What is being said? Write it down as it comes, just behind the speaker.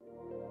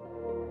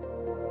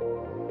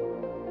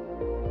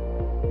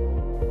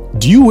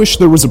Do you wish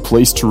there was a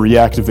place to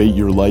reactivate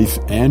your life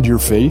and your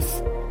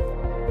faith?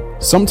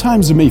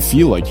 Sometimes it may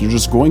feel like you're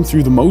just going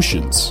through the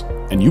motions,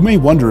 and you may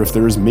wonder if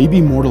there is maybe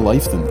more to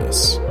life than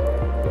this.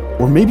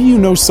 Or maybe you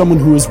know someone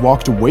who has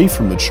walked away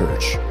from the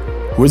church,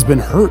 who has been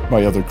hurt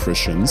by other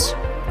Christians,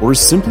 or is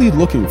simply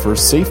looking for a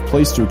safe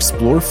place to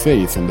explore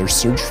faith in their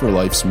search for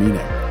life's meaning.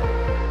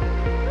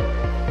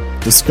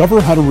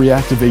 Discover how to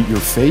reactivate your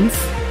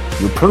faith,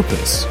 your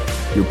purpose,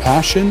 your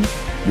passion,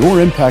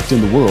 your impact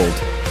in the world,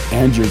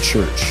 and your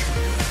church.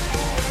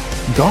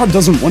 God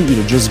doesn't want you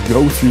to just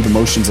go through the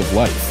motions of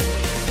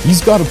life. He's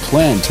got a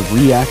plan to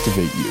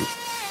reactivate you.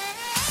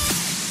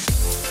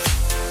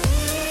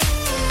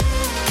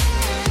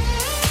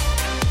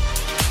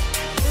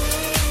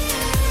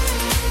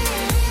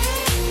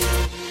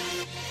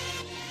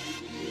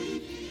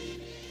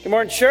 Good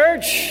morning,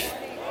 church.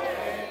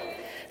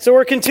 So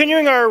we're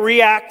continuing our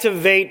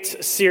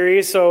Reactivate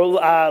series. So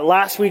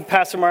last week,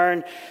 Pastor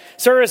Martin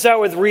started us out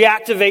with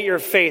Reactivate Your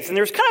Faith. And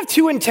there's kind of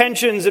two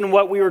intentions in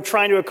what we were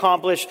trying to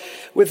accomplish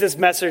with this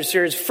message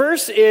series.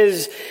 First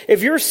is,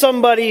 if you're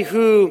somebody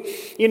who,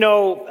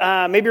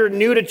 maybe you're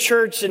new to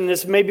church and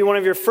this may be one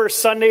of your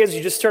first Sundays,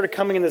 you just started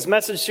coming in this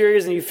message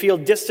series and you feel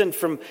distant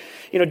from,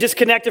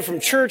 disconnected from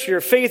church or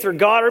your faith or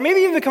God, or maybe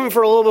you've been coming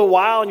for a little bit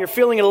while and you're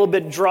feeling a little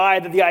bit dry,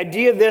 that the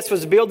idea of this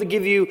was to be able to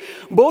give you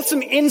both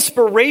some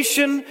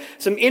inspiration,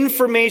 some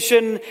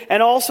information,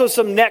 and also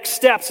some next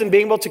steps in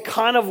being able to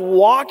kind of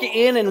walk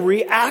in and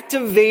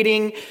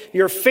reactivating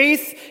your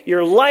faith,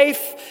 your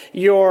life,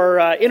 your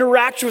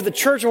interaction with the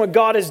church and what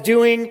God is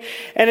doing.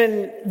 And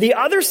then the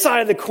other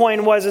side of the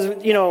coin was,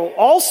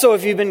 also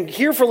if you've been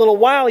here for a little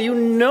while, you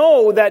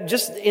know that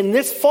just in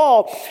this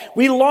fall,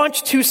 we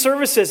launched 2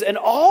 services, and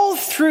all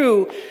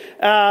through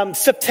all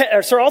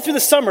through the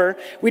summer,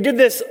 we did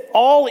this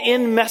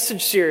all-in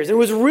message series. It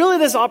was really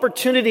this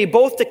opportunity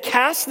both to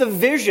cast the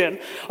vision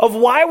of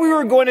why we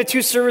were going to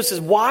 2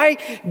 services, why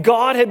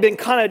God had been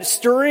kind of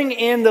stirring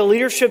in the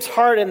leadership's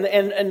heart,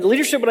 and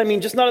leadership, what I mean,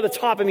 just not at the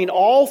top, I mean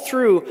all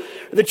through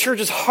the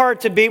church's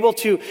heart, to be able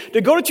to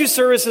go to 2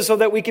 services so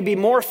that we could be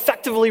more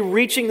effectively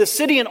reaching the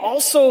city and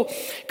also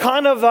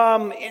kind of,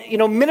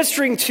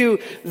 ministering to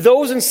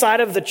those inside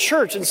of the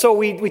church. And so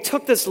we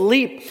took this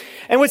leap.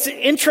 And what's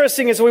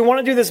interesting is we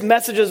want to do this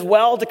message as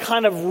well to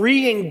kind of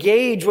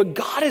re-engage what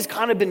God has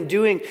kind of been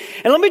doing.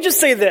 And let me just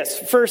say this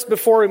first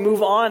before we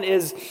move on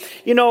is,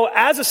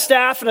 as a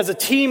staff and as a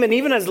team and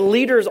even as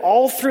leaders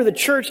all through the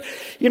church,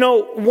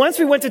 once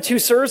we went to 2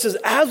 services,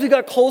 as we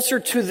got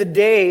closer to the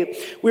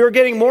day, we were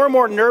getting more and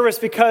more nervous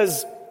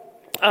because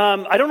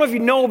I don't know if you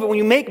know, but when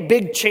you make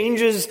big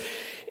changes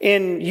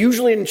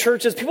usually in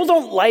churches, people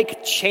don't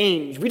like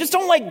change. We just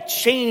don't like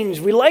change.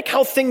 We like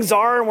how things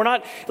are, and we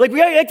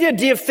like the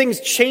idea of things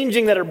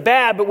changing that are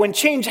bad, but when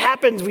change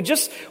happens,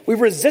 we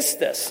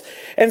resist this.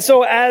 And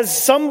so as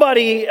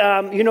somebody,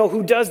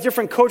 who does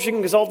different coaching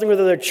and consulting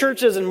with other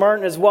churches, and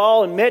Martin as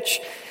well, and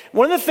Mitch,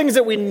 one of the things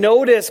that we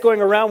notice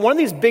going around, one of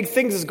these big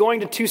things is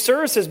going to 2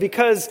 services,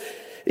 because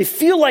they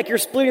feel like you're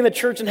splitting the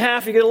church in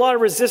half. You get a lot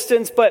of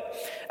resistance. But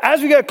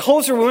as we got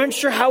closer, we weren't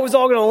sure how it was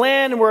all going to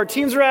land and where our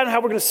teams were at and how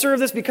we're going to serve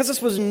this, because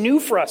this was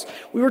new for us.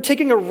 We were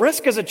taking a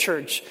risk as a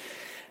church.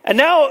 And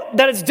now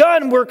that it's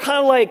done, we're kind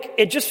of like,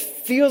 it just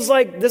feels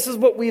like this is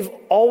what we've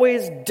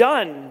always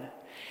done.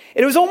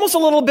 And it was almost a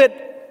little bit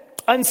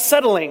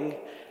unsettling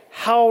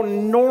how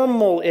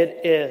normal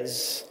it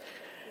is.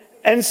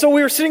 And so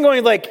we were sitting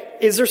going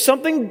is there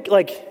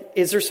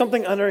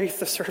something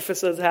underneath the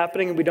surface that's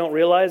happening and we don't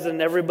realize,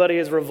 and everybody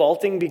is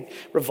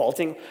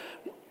revolting?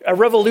 A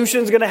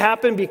revolution is going to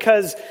happen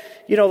because,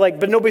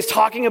 but nobody's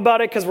talking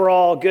about it because we're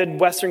all good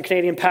Western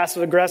Canadian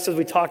passive aggressive.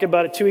 We talk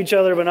about it to each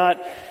other, but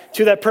not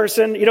to that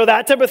person,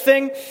 that type of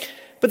thing.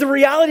 But the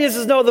reality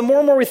is no, the more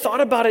and more we thought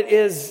about it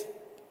is,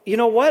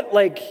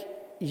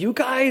 you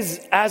guys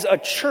as a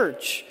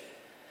church,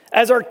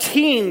 as our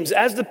teams,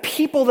 as the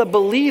people that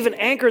believe and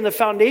anchor in the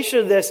foundation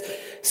of this,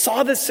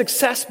 saw this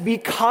success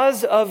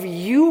because of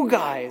you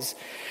guys.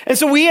 And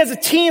so we as a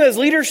team, as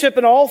leadership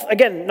and all,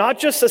 again, not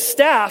just as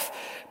staff,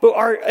 but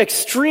are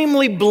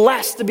extremely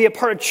blessed to be a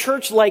part of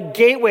church like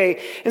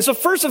Gateway. And so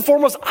first and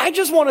foremost, I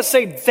just want to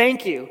say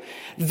thank you.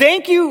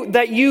 Thank you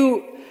that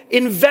you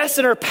invest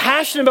and are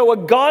passionate about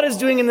what God is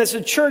doing in this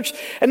church.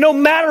 And no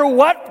matter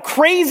what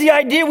crazy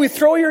idea we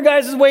throw your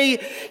guys' way,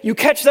 you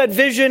catch that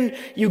vision,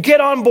 you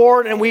get on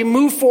board, and we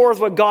move forward with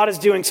what God is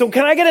doing. So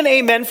can I get an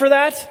amen for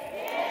that?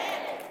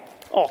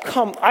 Oh,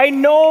 come. I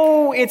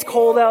know it's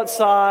cold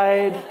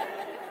outside.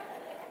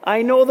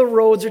 I know the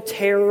roads are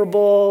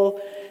terrible,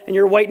 and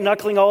you're white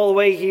knuckling all the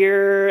way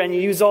here, and you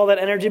use all that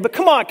energy. But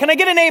come on, can I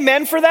get an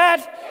amen for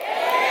that?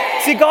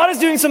 See, God is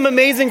doing some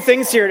amazing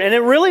things here, and it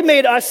really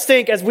made us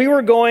think as we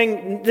were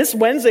going. This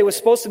Wednesday was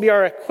supposed to be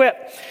our Equip.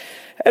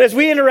 And as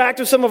we interact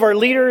with some of our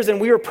leaders and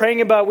we were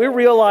praying about, we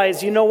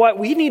realized,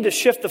 we need to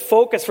shift the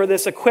focus for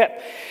this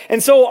Equip.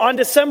 And so on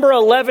December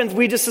 11th,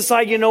 we just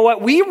decided,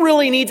 we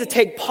really need to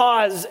take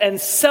pause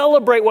and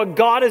celebrate what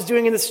God is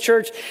doing in this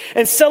church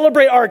and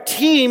celebrate our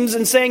teams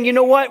and saying,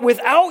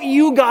 without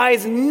you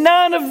guys,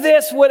 none of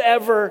this would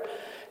ever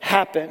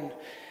happen.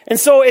 And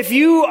so if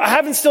you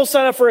haven't still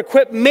signed up for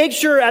Equip, make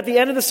sure at the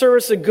end of the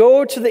service to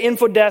go to the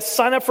info desk,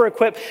 sign up for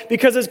Equip,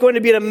 because it's going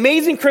to be an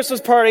amazing Christmas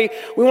party.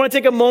 We want to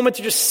take a moment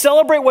to just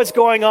celebrate what's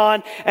going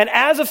on, and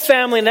as a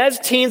family and as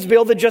teens be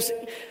able to just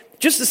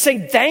to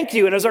say thank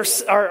you, and as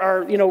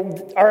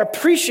our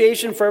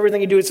appreciation for everything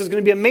you do. So it's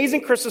going to be an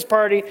amazing Christmas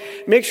party.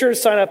 Make sure to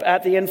sign up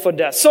at the info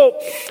desk. So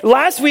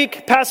last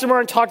week, Pastor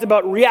Martin talked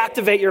about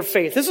reactivate your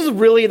faith. This is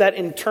really that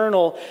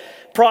internal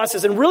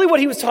process. And really what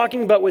he was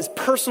talking about was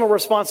personal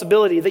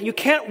responsibility, that you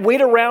can't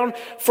wait around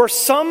for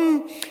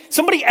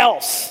somebody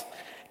else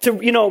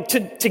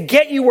to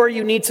get you where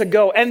you need to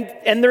go.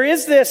 And there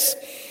is this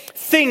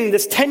thing,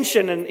 this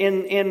tension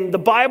in the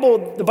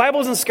Bible. The Bible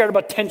isn't scared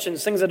about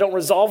tensions, things that don't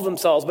resolve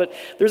themselves, but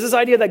there's this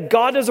idea that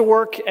God does a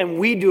work and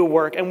we do a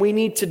work, and we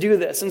need to do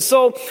this. And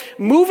so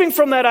moving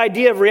from that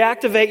idea of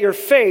reactivate your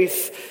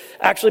faith,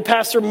 actually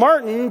Pastor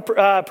Martin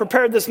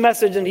prepared this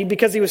message, and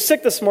because he was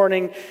sick this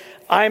morning,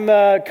 I'm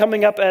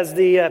coming up as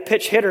the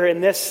pitch hitter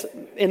in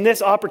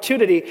this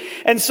opportunity.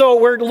 And so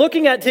we're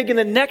looking at taking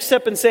the next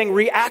step and saying,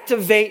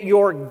 reactivate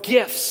your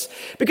gifts.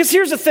 Because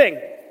here's the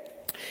thing.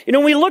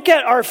 We look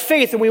at our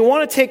faith and we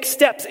want to take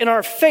steps in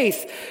our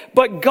faith,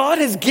 but God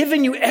has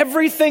given you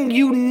everything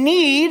you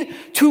need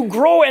to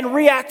grow and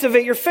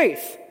reactivate your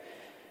faith.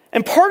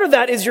 And part of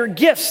that is your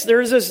gifts.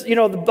 There is this,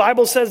 the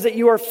Bible says that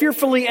you are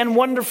fearfully and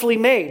wonderfully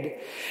made.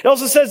 It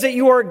also says that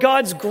you are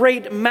God's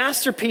great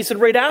masterpiece. And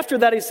right after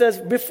that, he says,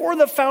 before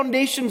the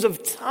foundations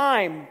of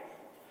time,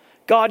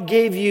 God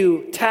gave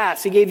you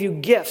tasks. He gave you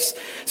gifts.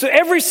 So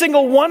every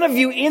single one of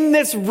you in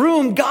this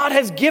room, God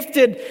has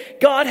gifted.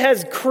 God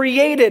has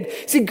created.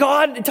 See,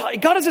 God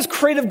is this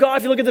creative God.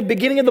 If you look at the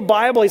beginning of the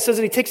Bible, he says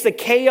that he takes the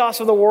chaos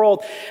of the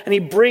world and he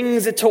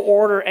brings it to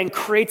order and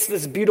creates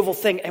this beautiful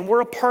thing. And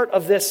we're a part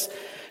of this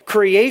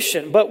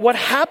creation. But what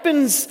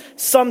happens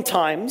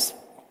sometimes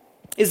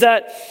is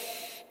that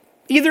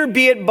either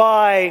be it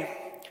by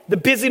the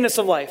busyness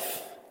of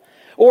life,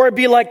 or it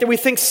be like that we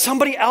think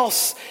somebody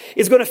else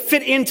is going to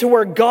fit into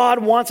where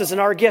God wants us in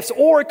our gifts,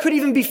 or it could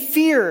even be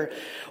fear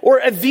or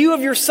a view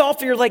of yourself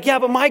that you're like, yeah,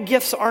 but my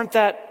gifts aren't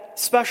that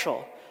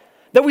special.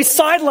 That we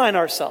sideline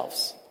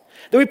ourselves,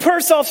 that we put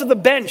ourselves at the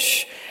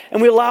bench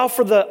and we allow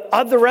for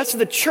the rest of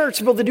the church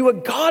to be able to do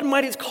what God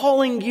might is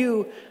calling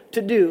you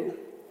to do.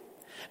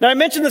 Now, I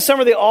mentioned this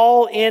summer the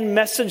All In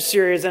message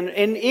series, and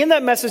in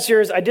that message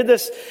series, I did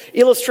this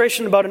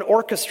illustration about an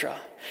orchestra,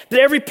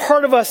 that every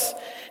part of us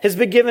has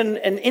been given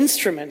an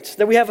instrument,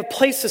 that we have a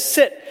place to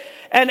sit,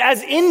 and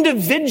as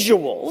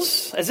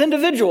individuals,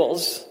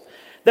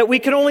 that we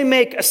can only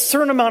make a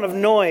certain amount of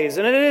noise,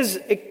 and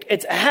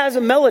it has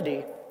a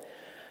melody.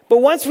 But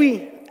once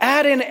we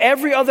add in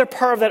every other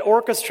part of that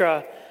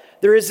orchestra,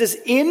 there is this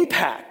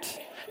impact.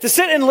 To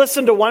sit and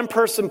listen to one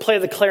person play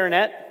the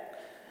clarinet,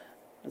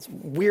 it's a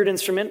weird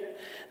instrument.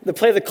 To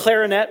play the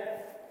clarinet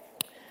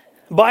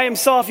by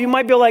himself, you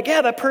might be like,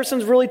 yeah, that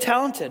person's really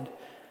talented.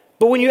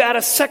 But when you add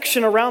a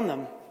section around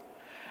them,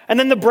 and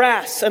then the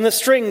brass and the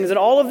strings and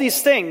all of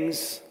these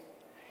things,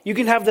 you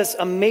can have this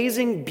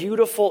amazing,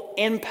 beautiful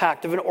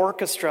impact of an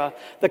orchestra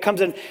that comes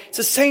in. It's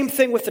the same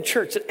thing with the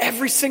church, that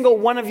every single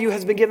one of you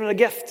has been given a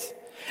gift.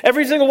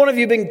 Every single one of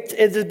you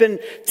has been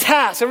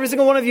tasked. Every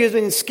single one of you has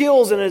been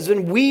skills and has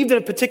been weaved in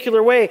a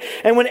particular way.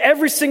 And when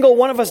every single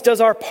one of us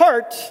does our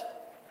part,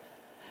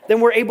 then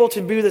we're able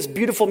to do this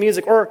beautiful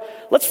music. Or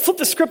let's flip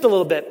the script a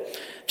little bit.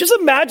 Just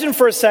imagine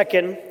for a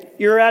second,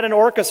 you're at an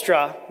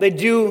orchestra. They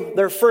do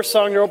their first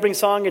song, their opening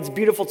song. It's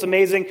beautiful, it's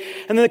amazing.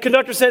 And then the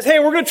conductor says, hey,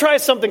 we're going to try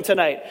something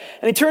tonight.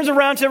 And he turns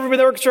around to everybody in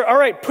the orchestra. All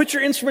right, put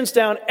your instruments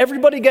down.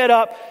 Everybody get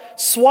up,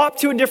 swap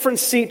to a different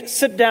seat,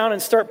 sit down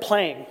and start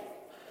playing.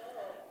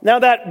 Now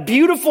that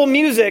beautiful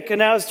music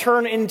now has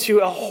turned into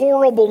a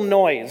horrible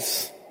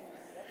noise.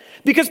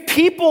 Because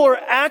people are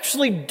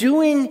actually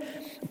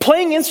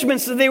playing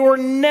instruments that they were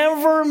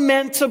never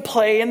meant to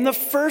play in the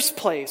first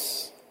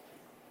place.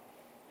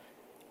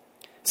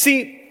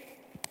 See,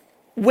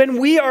 when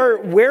we are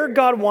where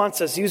God wants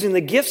us, using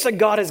the gifts that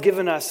God has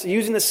given us,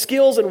 using the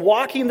skills and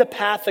walking the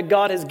path that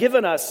God has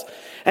given us,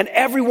 and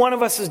every one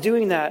of us is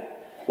doing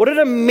that, what an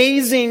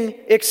amazing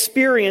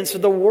experience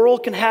that the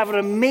world can have, an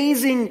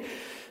amazing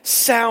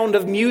sound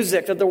of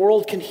music that the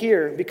world can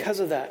hear because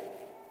of that.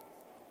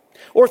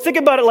 Or think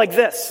about it like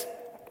this.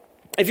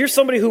 If you're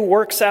somebody who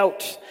works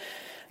out,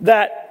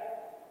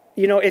 that,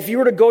 if you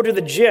were to go to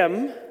the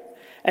gym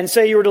and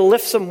say you were to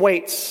lift some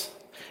weights,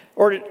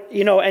 or,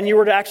 and you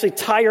were to actually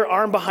tie your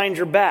arm behind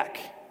your back.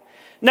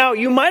 Now,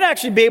 you might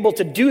actually be able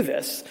to do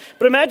this,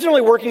 but imagine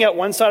only working out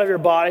one side of your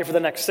body for the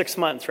next 6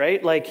 months,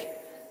 right? Like,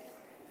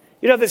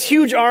 you'd have this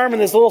huge arm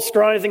and this little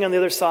scrawny thing on the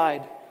other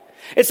side.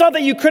 It's not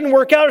that you couldn't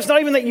work out. It's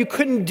not even that you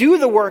couldn't do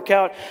the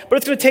workout, but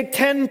it's going to take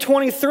 10,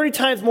 20, 30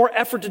 times more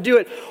effort to do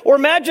it. Or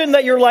imagine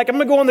that you're like, I'm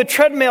going to go on the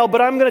treadmill,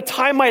 but I'm going to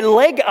tie my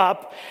leg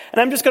up and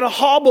I'm just going to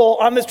hobble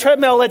on this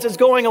treadmill as it's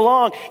going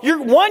along.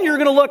 You're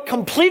going to look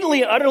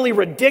completely and utterly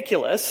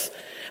ridiculous.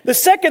 The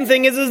second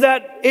thing is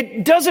that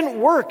it doesn't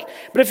work.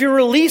 But if you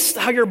release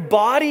how your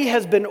body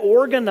has been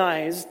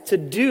organized to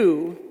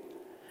do,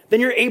 then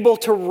you're able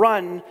to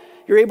run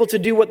you're able to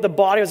do what the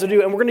body has to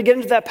do. And we're going to get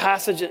into that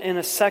passage in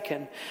a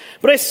second.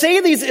 But I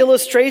say these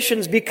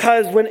illustrations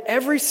because when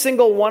every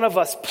single one of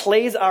us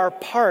plays our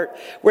part,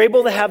 we're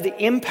able to have the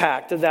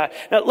impact of that.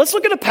 Now, let's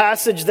look at a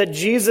passage that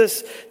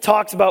Jesus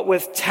talks about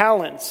with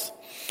talents.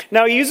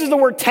 Now, he uses the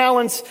word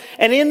talents,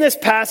 and in this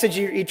passage,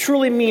 he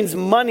truly means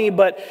money,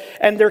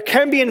 and there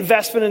can be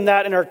investment in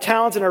that, in our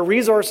talents and our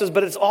resources,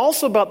 but it's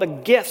also about the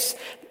gifts,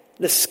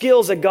 the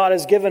skills that God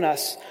has given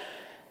us.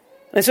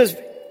 And it says,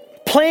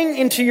 playing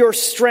into your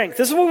strength.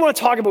 This is what we want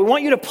to talk about. We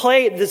want you to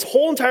play this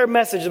whole entire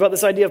message about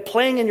this idea of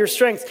playing in your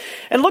strength.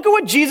 And look at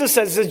what Jesus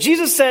says. It says,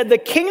 Jesus said, the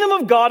kingdom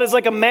of God is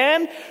like a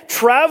man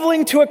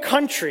traveling to a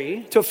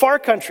far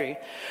country,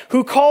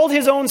 who called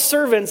his own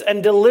servants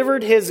and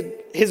delivered his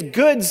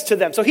goods to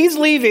them. So he's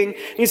leaving,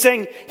 and he's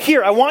saying,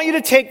 here, I want you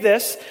to take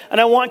this,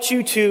 and I want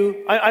you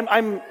to,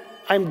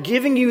 I'm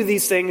giving you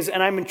these things,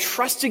 and I'm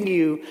entrusting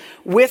you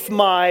with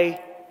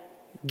my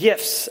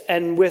gifts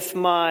and with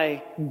my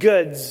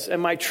goods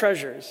and my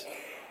treasures.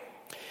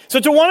 So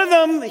to one of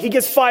them, he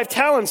gives 5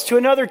 talents, to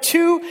another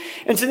 2,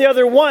 and to the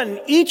other 1,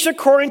 each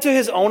according to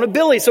his own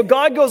ability. So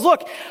God goes,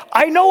 look,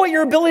 I know what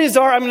your abilities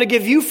are. I'm going to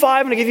give you 5,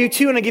 I'm going to give you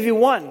 2, and I'm going to give you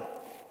 1.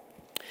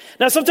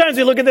 Now, sometimes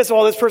we look at this,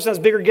 this person has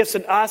bigger gifts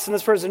than us, and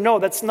this person, no,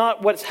 that's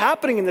not what's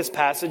happening in this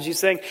passage. He's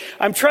saying,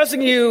 I'm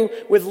trusting you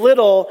with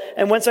little,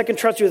 and once I can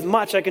trust you with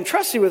much, I can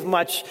trust you with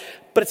much,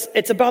 but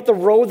it's about the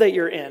road that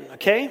you're in,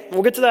 okay?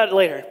 We'll get to that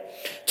later.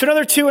 To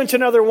another 2 and to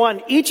another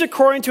 1, each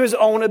according to his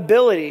own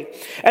ability.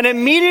 And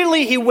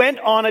immediately he went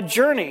on a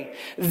journey.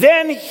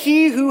 Then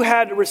he who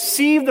had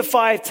received the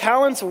 5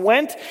 talents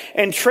went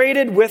and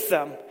traded with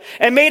them,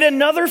 and made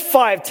another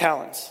 5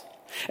 talents.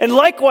 And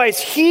likewise,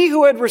 he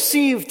who had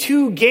received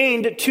 2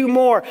 gained 2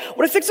 more.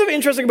 What I think is so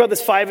interesting about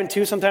this 5 and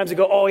 2, sometimes you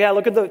go, oh yeah,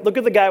 look at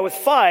the guy with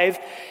 5.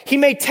 He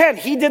made 10.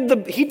 He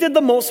did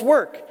the most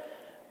work.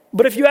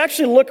 But if you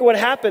actually look at what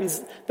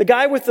happens, the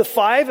guy with the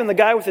 5 and the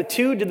guy with the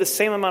 2 did the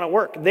same amount of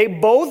work. They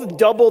both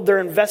doubled their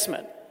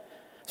investment.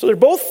 So they're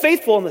both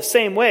faithful in the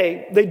same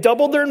way. They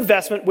doubled their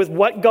investment with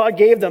what God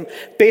gave them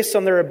based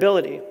on their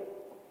ability.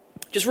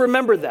 Just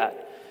remember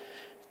that.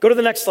 Go to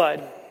the next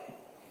slide.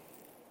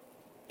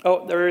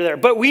 Oh, they're there.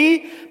 But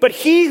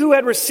he who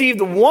had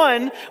received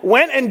 1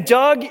 went and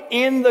dug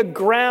in the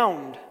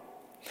ground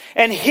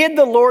and hid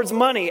the Lord's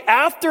money.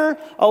 After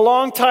a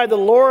long time, the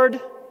Lord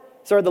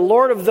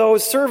of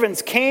those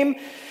servants came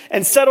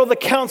and settled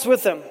accounts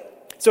with them.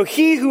 So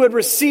he who had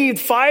received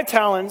 5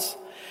 talents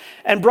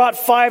and brought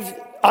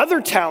 5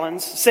 other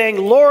talents, saying,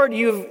 Lord,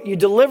 you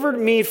delivered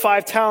me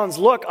 5 talents.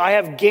 Look, I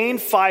have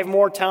gained 5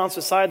 more talents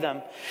beside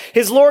them.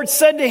 His Lord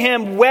said to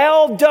him,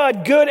 well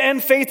done, good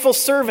and faithful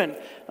servant.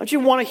 Don't you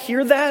want to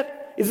hear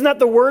that? Isn't that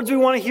the words we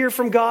want to hear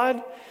from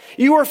God?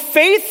 You are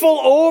faithful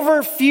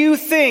over few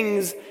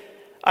things.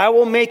 I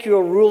will make you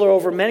a ruler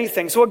over many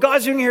things. So what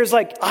God's doing here is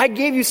like, I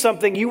gave you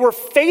something. You were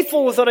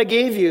faithful with what I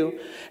gave you.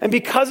 And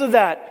because of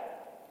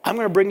that, I'm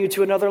going to bring you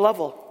to another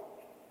level.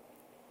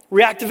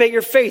 Reactivate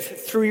your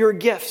faith through your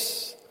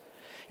gifts.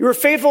 You were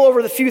faithful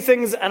over the few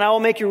things, and I will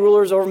make you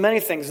rulers over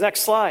many things.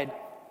 Next slide.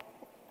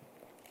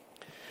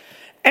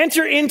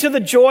 Enter into the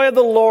joy of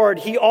the Lord.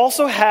 He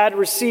also had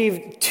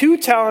received 2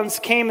 talents,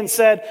 came and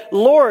said,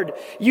 Lord,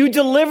 you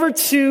delivered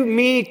to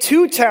me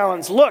 2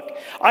 talents. Look,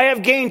 I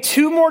have gained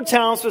 2 more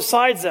talents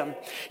besides them.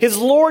 His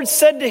Lord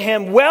said to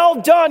him,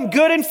 well done,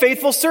 good and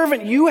faithful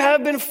servant. You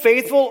have been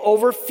faithful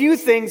over few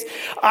things.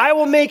 I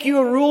will make you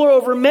a ruler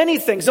over many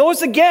things.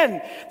 Notice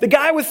again, the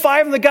guy with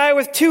 5 and the guy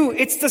with 2,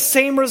 it's the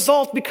same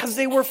result because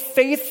they were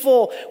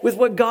faithful with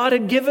what God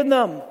had given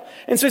them.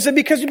 And so he said,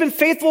 because you've been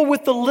faithful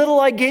with the little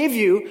I gave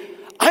you,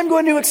 I'm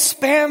going to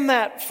expand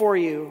that for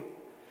you.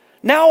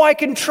 Now I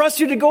can trust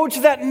you to go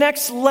to that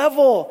next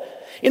level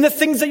in the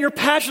things that you're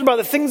passionate about,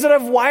 the things that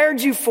I've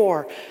wired you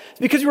for. It's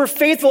because you were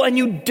faithful and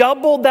you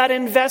doubled that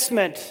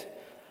investment.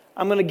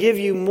 I'm going to give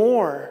you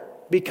more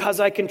because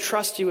I can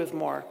trust you with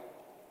more.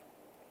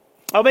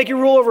 I'll make you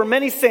rule over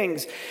many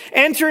things.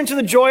 Enter into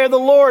the joy of the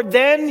Lord.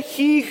 Then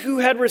he who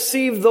had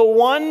received the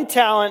 1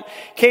 talent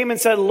came and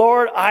said,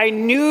 Lord, I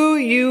knew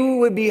you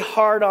would be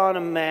hard on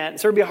a man.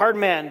 So it would be a hard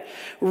man,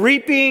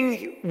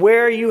 reaping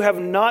where you have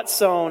not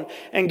sown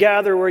and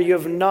gather where you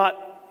have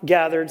not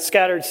gathered,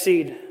 scattered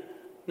seed.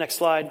 Next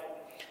slide.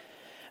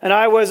 And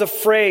I was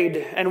afraid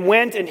and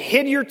went and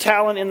hid your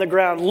talent in the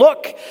ground.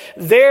 Look,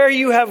 there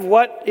you have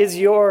what is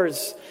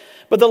yours.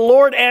 But the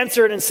Lord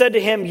answered and said to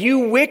him,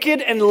 you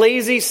wicked and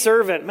lazy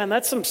servant. Man,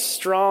 that's some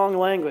strong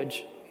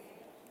language.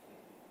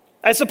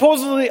 I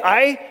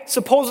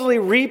supposedly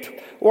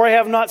reap where I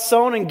have not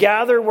sown and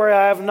gather where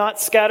I have not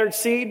scattered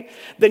seed.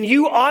 Then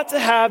you ought to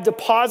have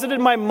deposited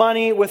my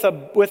money with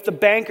the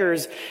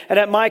bankers, and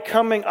at my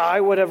coming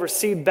I would have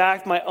received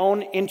back my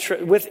own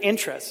with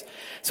interest.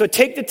 So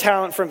take the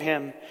talent from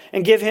him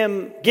and give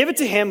it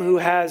to him who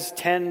has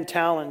 10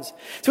 talents.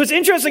 So what's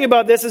interesting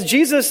about this is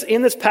Jesus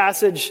in this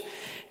passage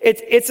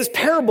it's this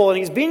parable, and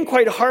he's being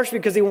quite harsh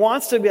because he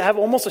wants to have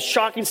almost a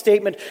shocking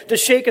statement to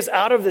shake us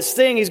out of this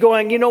thing. He's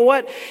going, you know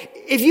what?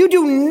 If you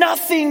do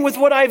nothing with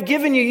what I've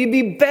given you, you'd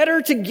be better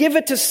to give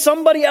it to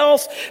somebody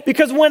else,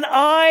 because when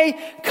I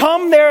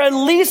come there, at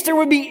least there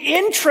would be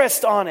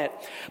interest on it.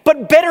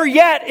 But better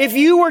yet, if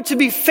you were to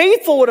be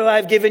faithful with what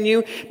I've given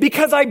you,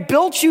 because I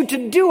built you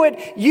to do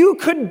it, you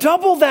could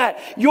double that.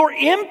 Your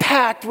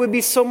impact would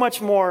be so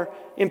much more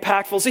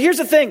impactful. So here's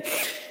the thing.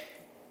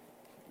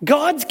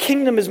 God's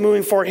kingdom is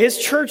moving forward. His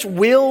church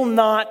will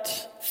not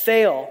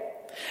fail.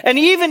 And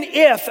even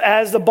if,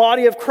 as the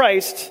body of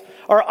Christ,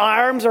 our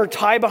arms are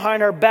tied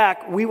behind our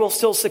back, we will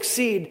still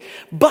succeed.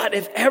 But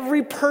if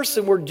every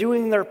person were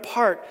doing their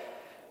part,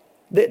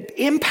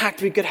 the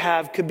impact we could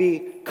have could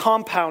be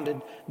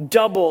compounded,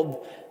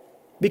 doubled,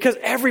 because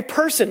every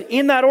person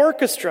in that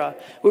orchestra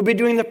would be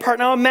doing their part.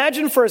 Now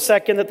imagine for a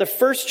second that the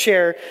first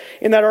chair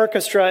in that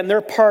orchestra and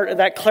their part of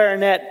that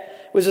clarinet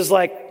was just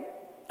like,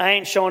 I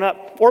ain't showing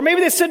up. Or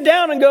maybe they sit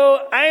down and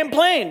go, I ain't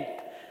playing.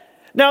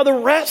 Now the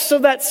rest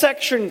of that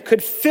section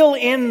could fill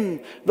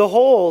in the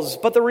holes,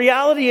 but the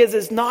reality is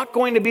it's not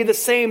going to be the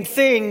same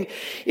thing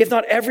if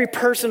not every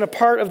person a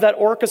part of that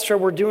orchestra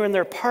were doing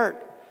their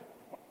part.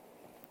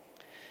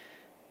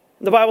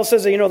 The Bible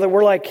says that, that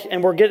we're like,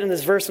 and we're getting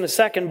this verse in a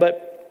second,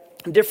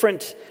 but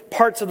different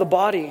parts of the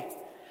body.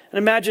 And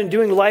imagine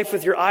doing life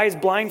with your eyes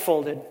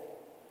blindfolded,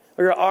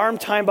 or your arm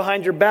tied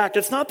behind your back.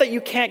 It's not that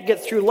you can't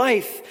get through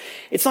life.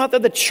 It's not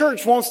that the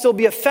church won't still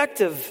be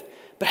effective,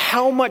 but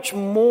how much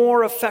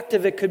more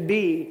effective it could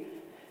be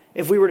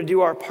if we were to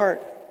do our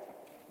part.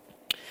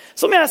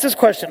 So let me ask this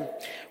question.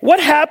 What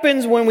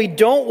happens when we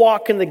don't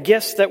walk in the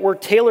gifts that we're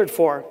tailored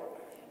for?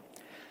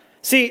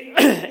 See,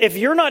 if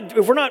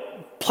we're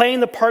not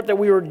playing the part that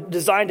we were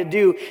designed to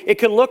do, it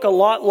could look a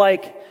lot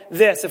like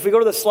this. If we go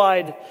to the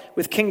slide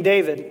with King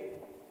David.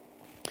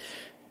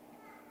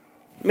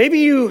 Maybe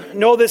you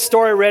know this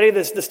story already,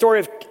 the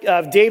story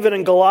of David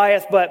and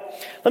Goliath,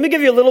 but let me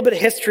give you a little bit of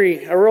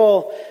history, a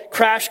real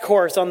crash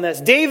course on this.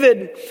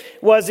 David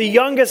was the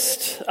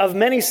youngest of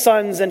many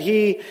sons, and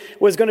he's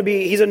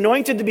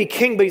anointed to be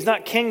king, but he's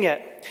not king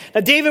yet.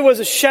 Now, David was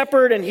a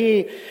shepherd, and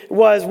he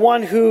was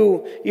one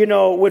who,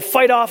 would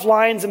fight off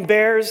lions and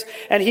bears,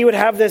 and he would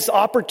have this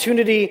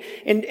opportunity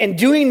in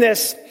doing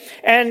this.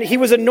 And he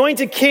was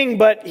anointed king,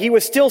 but he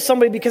was still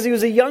somebody, because he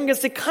was the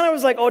youngest. It kind of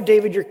was like, oh,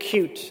 David, you're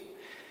cute.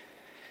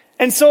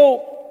 And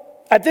so,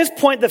 at this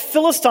point, the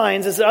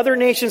Philistines, as other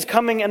nations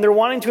coming, and they're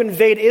wanting to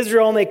invade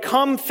Israel, and they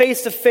come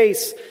face to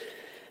face,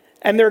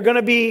 and they're going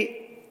to be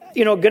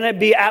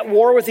at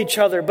war with each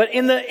other. But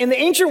in the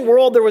ancient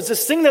world, there was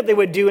this thing that they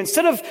would do.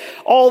 Instead of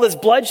all this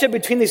bloodshed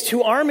between these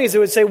two armies, they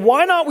would say,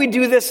 why not we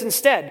do this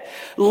instead?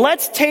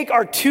 Let's take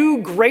our two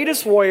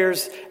greatest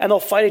warriors, and they'll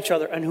fight each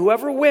other. And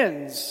whoever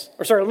wins,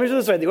 let me do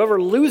this way,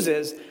 whoever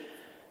loses,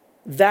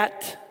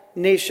 that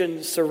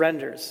nation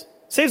surrenders.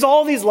 Saves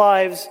all these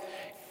lives,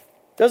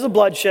 does the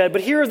bloodshed.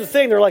 But here's the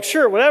thing, they're like,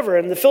 sure, whatever.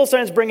 And the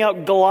Philistines bring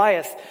out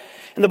Goliath.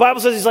 And the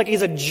Bible says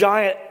he's a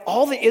giant.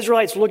 All the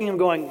Israelites looking at him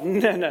going,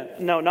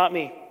 no, not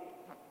me.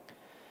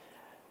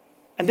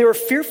 And they were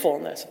fearful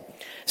in this.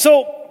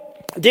 So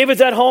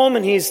David's at home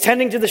and he's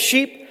tending to the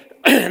sheep.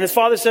 And his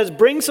father says,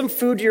 bring some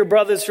food to your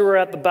brothers who are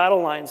at the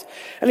battle lines.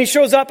 And he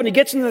shows up and he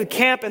gets into the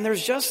camp, and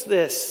there's just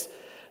this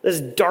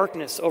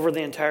darkness over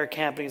the entire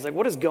camp. And he's like,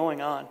 what is going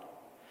on?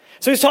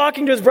 So he's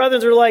talking to his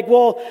brothers. They're like,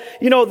 well,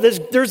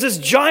 there's this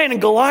giant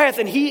in Goliath,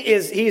 and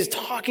he's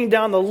talking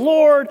down the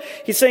Lord.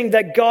 He's saying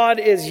that God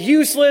is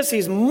useless.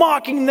 He's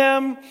mocking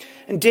them.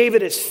 And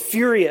David is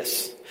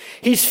furious.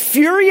 He's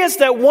furious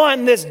that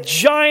this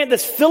giant,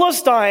 this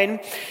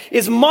Philistine,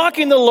 is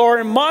mocking the Lord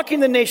and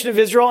mocking the nation of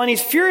Israel. And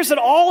he's furious that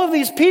all of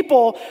these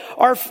people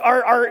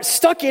are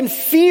stuck in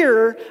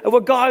fear of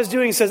what God is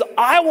doing. He says,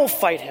 I will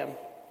fight him.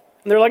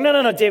 And they're like,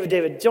 no,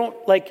 David, don't,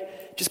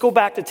 just go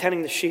back to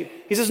tending the sheep.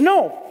 He says,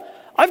 no.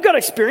 I've got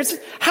experience.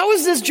 How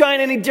is this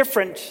giant any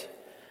different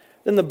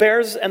than the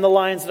bears and the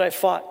lions that I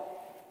fought?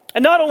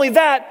 And not only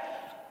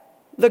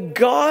that, the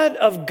God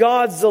of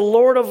gods, the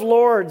Lord of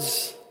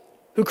lords,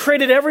 who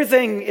created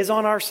everything, is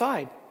on our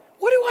side.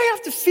 What do I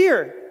have to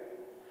fear?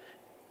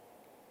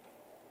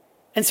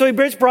 And so he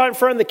brought in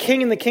front of the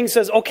king, and the king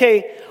says,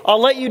 okay,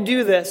 I'll let you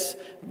do this,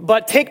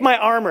 but take my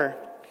armor.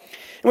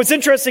 And what's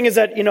interesting is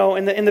that,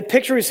 in the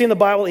picture we see in the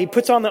Bible, he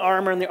puts on the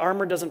armor, and the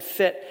armor doesn't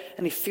fit,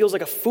 and he feels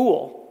like a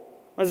fool.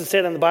 It doesn't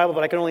say that in the Bible,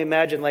 but I can only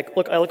imagine, I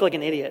look like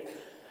an idiot.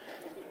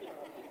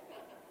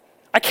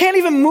 I can't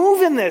even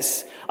move in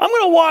this. I'm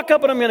going to walk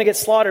up and I'm going to get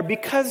slaughtered,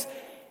 because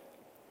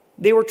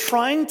they were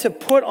trying to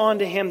put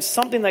onto him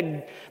something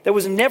that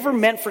was never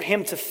meant for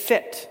him to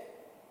fit.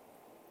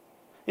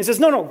 He says,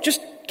 no,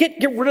 just get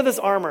rid of this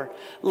armor.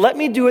 Let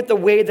me do it the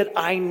way that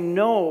I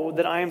know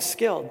that I am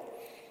skilled.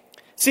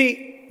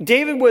 See,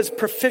 David was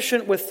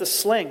proficient with the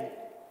sling.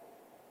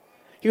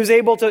 He was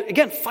able to,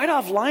 again, fight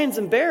off lions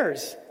and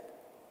bears.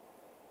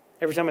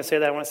 Every time I say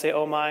that, I want to say,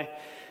 oh my.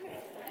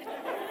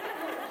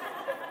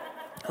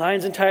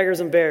 Lions and tigers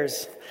and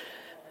bears.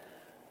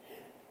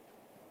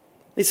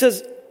 He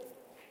says,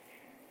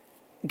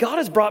 God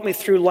has brought me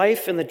through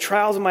life and the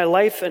trials of my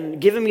life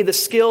and given me the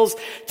skills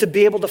to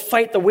be able to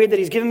fight the way that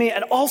he's given me.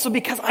 And also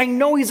because I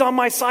know he's on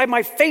my side,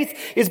 my faith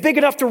is big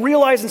enough to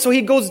realize. And so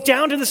he goes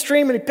down to the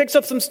stream and he picks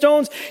up some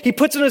stones. He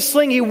puts it in a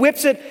sling. He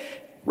whips it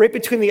right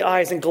between the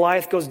eyes and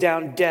Goliath goes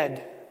down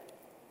dead.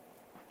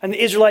 And the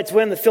Israelites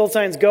win, the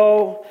Philistines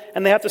go,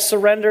 and they have to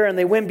surrender, and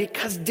they win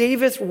because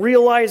David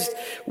realized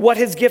what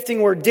his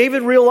gifting were.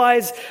 David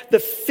realized the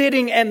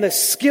fitting and the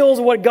skills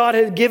of what God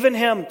had given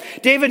him.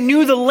 David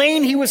knew the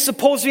lane he was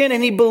supposed to be in,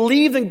 and he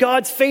believed in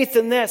God's faith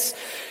in this.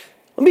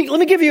 Let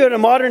me give you a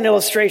modern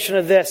illustration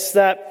of this,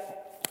 that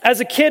as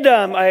a kid,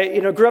 I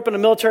grew up in a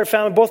military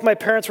family. Both my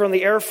parents were in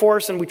the Air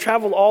Force, and we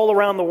traveled all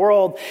around the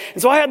world.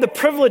 And so I had the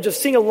privilege of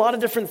seeing a lot of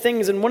different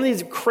things. And one of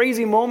these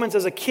crazy moments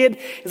as a kid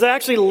is I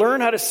actually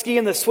learned how to ski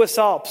in the Swiss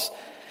Alps.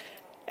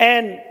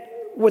 And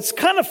what's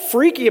kind of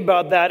freaky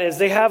about that is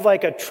they have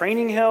like a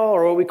training hill,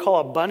 or what we call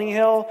a bunny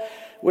hill,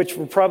 which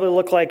would probably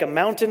look like a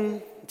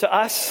mountain to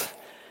us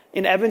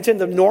in Edmonton,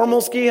 the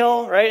normal ski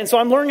hill, right? And so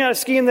I'm learning how to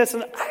ski in this,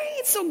 and I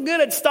ain't so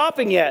good at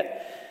stopping yet.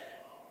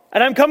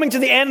 And I'm coming to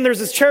the end, and there's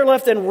this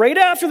chairlift, and right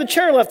after the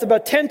chairlift,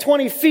 about 10,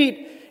 20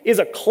 feet, is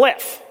a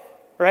cliff,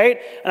 right?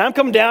 And I'm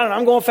coming down, and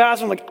I'm going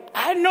fast, and I'm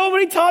like,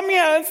 nobody taught me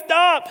how to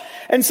stop.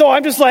 And so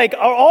I'm just like,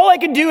 all I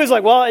can do is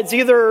like, well, it's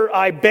either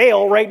I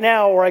bail right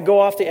now, or I go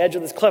off the edge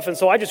of this cliff. And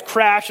so I just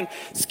crash, and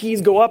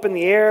skis go up in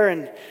the air,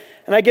 and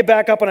I get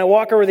back up, and I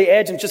walk over the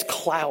edge, and just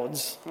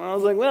clouds. And I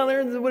was like, well,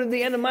 there's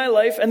the end of my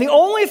life. And the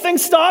only thing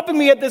stopping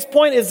me at this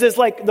point is this,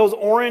 like, those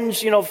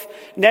orange,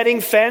 netting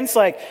fence.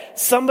 Like,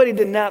 somebody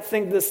did not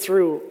think this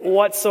through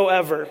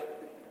whatsoever.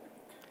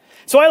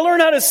 So I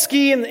learned how to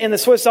ski in the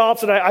Swiss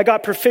Alps, and I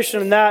got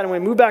proficient in that. And we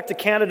moved back to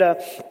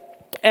Canada,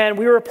 and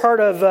we were a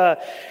part of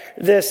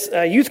this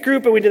youth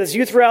group, and we did this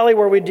youth rally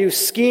where we do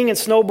skiing and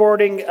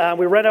snowboarding.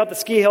 We rent out the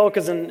ski hill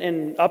because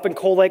up in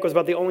Cold Lake was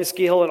about the only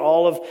ski hill in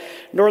all of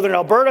northern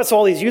Alberta. So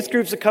all these youth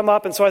groups would come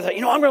up, and so I thought,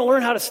 I'm going to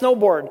learn how to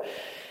snowboard.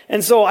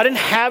 And so I didn't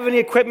have any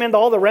equipment.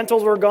 All the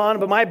rentals were gone.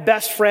 But my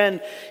best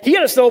friend, he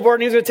had a snowboard,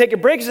 and he was going to take a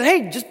break. He said,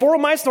 hey, just borrow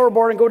my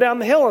snowboard and go down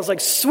the hill. I was like,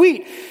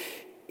 sweet.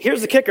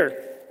 Here's the kicker.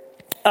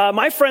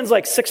 My friend's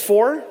like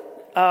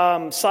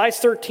 6'4", size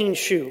 13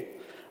 shoe.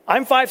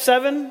 I'm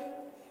 5'7",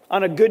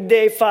 on a good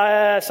day,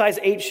 size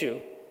 8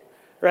 shoe,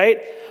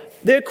 right?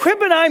 The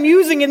equipment I'm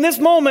using in this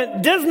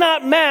moment does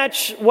not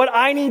match what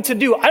I need to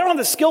do. I don't have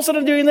the skill set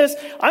of doing this.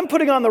 I'm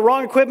putting on the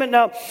wrong equipment.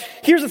 Now,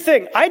 here's the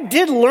thing. I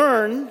did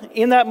learn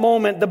in that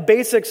moment the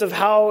basics of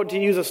how to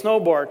use a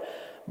snowboard,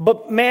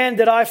 but man,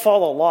 did I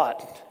fall a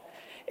lot.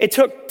 It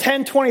took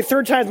 10, 20,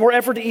 30 times more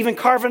effort to even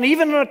carve it. And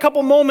even in a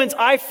couple moments,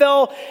 I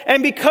fell.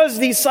 And because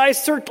these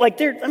size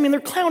 13,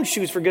 they're clown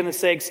shoes, for goodness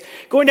sakes.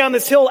 Going down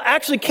this hill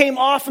actually came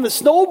off and the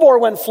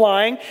snowboard went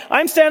flying.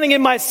 I'm standing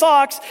in my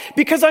socks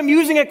because I'm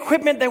using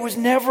equipment that was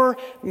never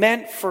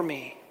meant for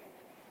me.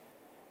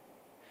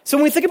 So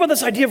when we think about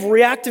this idea of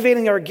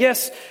reactivating our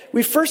gifts,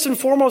 we first and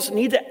foremost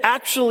need to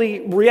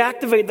actually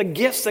reactivate the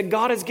gifts that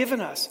God has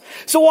given us.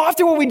 So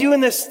often what we do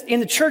in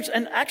the church,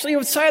 and actually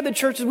outside the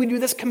church, is we do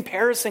this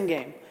comparison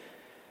game.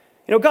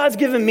 God's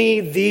given me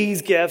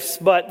these gifts,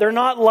 but they're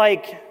not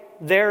like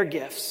their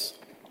gifts.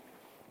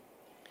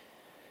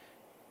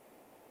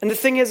 And the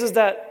thing is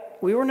that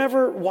we were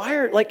never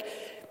wired.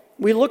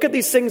 We look at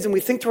these things and we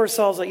think to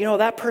ourselves,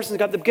 that person's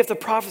got the gift of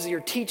prophecy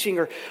or teaching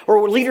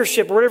or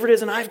leadership or whatever it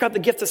is, and I've got the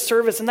gift of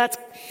service, and that's,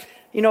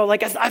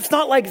 it's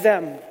not like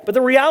them. But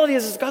the reality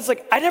is God's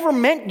like, I never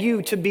meant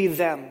you to be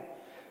them.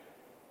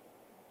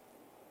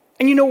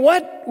 And you know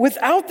what?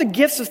 Without the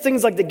gifts of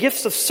things like the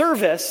gifts of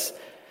service,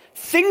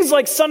 things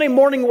like Sunday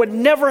morning would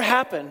never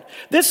happen.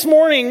 This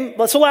morning,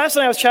 so last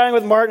night I was chatting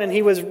with Martin, and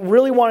he was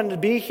really wanting to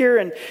be here,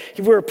 and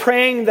we were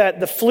praying that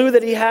the flu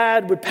that he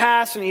had would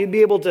pass and he'd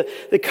be able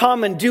to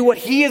come and do what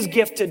he is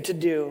gifted to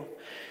do.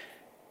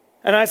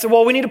 And I said,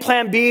 well, we need a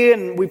plan B,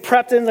 and we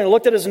prepped him and I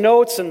looked at his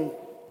notes and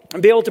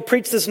be able to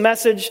preach this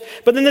message.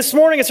 But then this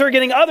morning I started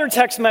getting other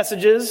text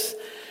messages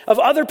of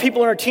other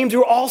people in our teams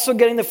who are also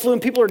getting the flu,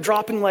 and people are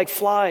dropping like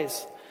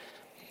flies.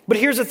 But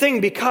here's the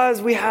thing,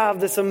 because we have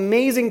this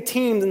amazing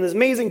team and this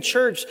amazing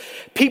church,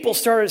 people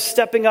started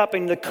stepping up,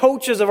 and the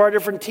coaches of our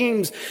different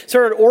teams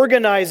started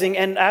organizing.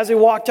 And as we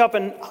walked up,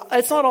 and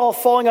it's not all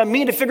falling on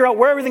me to figure out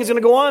where everything's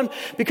going to go on,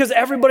 because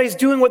everybody's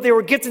doing what they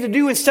were gifted to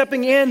do and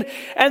stepping in,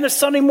 and the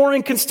Sunday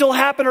morning can still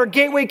happen, our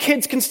Gateway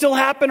Kids can still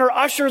happen, our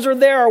ushers are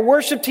there, our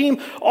worship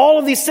team, all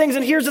of these things.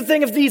 And here's the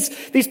thing, if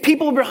these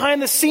people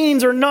behind the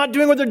scenes are not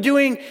doing what they're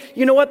doing,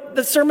 you know what?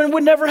 The sermon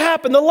would never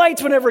happen. The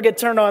lights would never get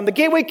turned on. The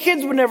Gateway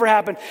Kids would never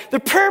happen.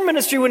 The prayer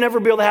ministry would never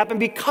be able to happen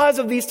because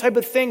of these type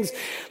of things.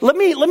 Let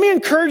me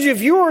encourage you,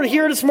 if you are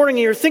here this morning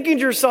and you're thinking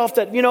to yourself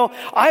that,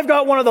 I've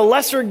got one of the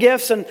lesser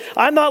gifts and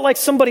I'm not like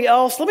somebody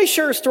else, let me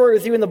share a story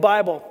with you in the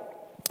Bible.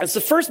 It's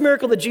the first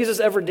miracle that Jesus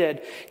ever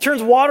did. He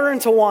turns water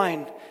into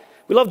wine.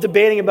 We love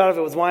debating about if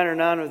it was wine or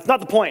not. It's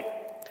not the point.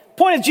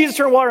 The point is Jesus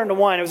turned water into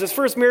wine. It was his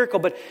first miracle,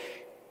 but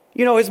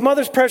his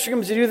mother's pressuring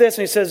him to do this,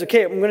 and he says,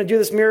 okay, I'm going to do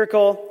this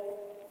miracle,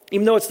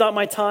 even though it's not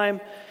my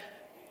time.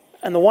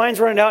 And the wine's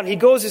running out, and he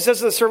says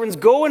to the servants,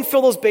 go and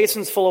fill those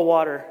basins full of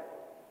water.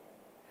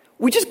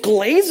 We just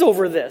glaze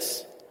over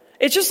this.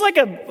 It's just like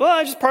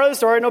it's just part of the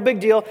story, no big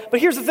deal. But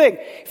here's the thing.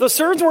 If those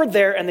servants weren't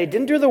there and they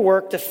didn't do the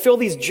work to fill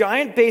these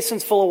giant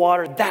basins full of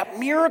water, that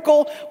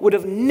miracle would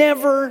have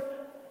never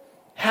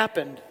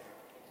happened.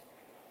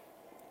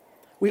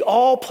 We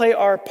all play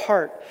our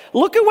part.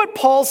 Look at what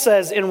Paul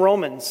says in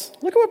Romans.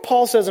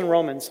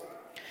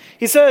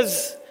 He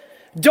says,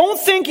 don't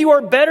think you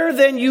are better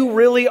than you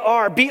really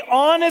are. Be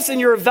honest in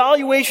your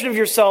evaluation of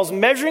yourselves,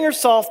 measuring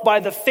yourself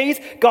by the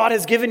faith God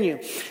has given you.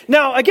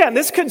 Now, again,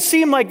 this could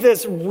seem like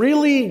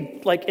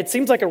it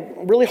seems like a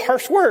really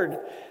harsh word.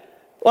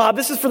 Well,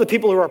 this is for the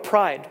people who are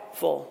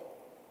prideful.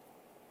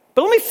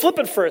 But let me flip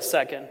it for a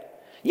second.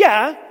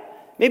 Yeah,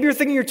 maybe you're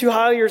thinking you're too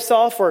high of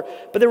yourself,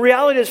 but the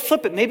reality is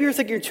flip it. Maybe you're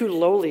thinking you're too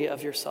lowly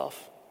of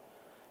yourself.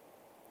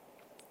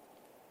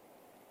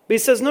 But he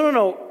says,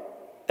 no.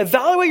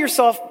 Evaluate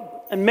yourself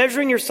and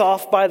measuring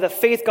yourself by the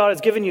faith God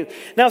has given you.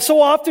 Now, so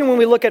often when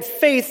we look at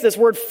faith, this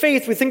word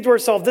faith, we think to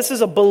ourselves, this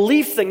is a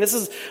belief thing. This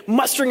is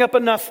mustering up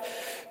enough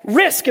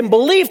risk and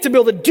belief to be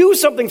able to do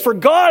something for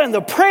God and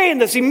to pray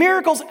and to see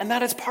miracles, and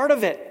that is part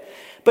of it.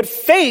 But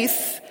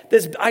faith,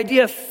 this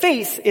idea of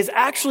faith, is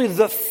actually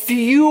the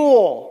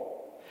fuel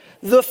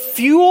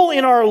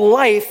in our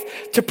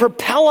life to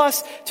propel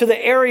us to the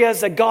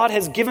areas that God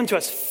has given to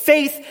us.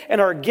 Faith in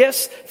our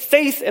gifts,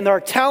 faith in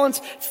our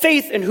talents,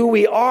 faith in who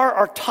we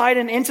are tied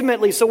in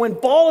intimately. So when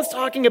Paul is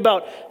talking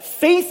about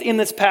faith in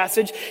this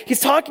passage, he's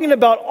talking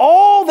about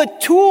all the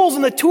tools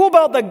and the tool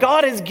belt that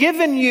God has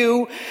given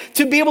you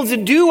to be able to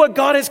do what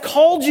God has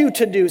called you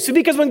to do. So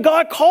because when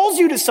God calls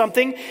you to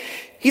something,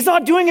 he's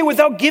not doing it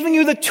without giving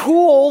you the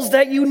tools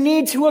that you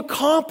need to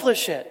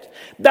accomplish it.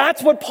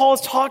 That's what Paul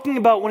is talking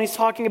about when he's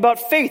talking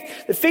about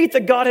faith, the faith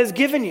that God has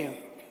given you.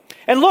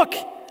 And look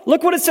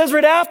what it says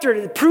right after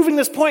it, proving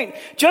this point.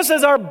 Just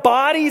as our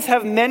bodies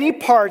have many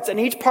parts and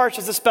each part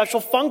has a special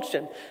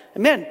function.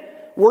 Amen.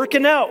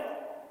 Working out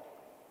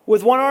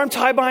with one arm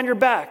tied behind your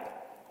back.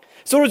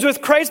 So it is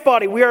with Christ's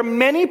body. We are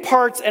many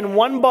parts and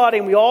one body,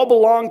 and we all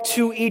belong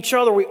to each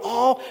other. We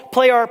all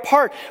play our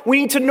part. We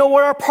need to know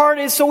what our part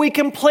is so we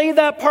can play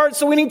that part.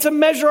 So we need to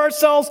measure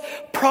ourselves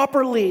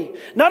properly.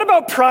 Not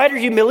about pride or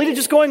humility,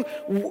 just going,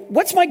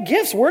 what's my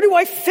gifts? Where do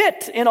I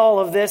fit in all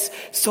of this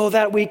so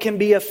that we can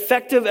be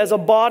effective as a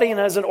body and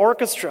as an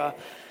orchestra?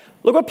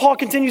 Look what Paul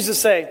continues to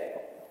say.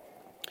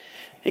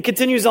 He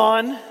continues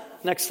on.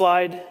 Next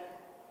slide.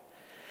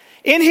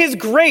 In his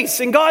grace,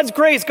 in God's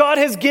grace, God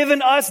has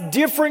given us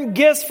different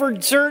gifts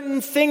for certain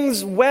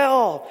things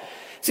well.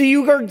 So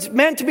you are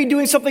meant to be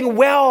doing something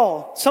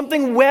well,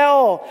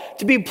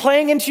 to be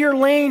playing into your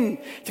lane,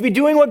 to be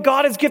doing what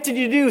God has gifted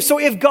you to do. So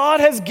if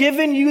God has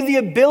given you the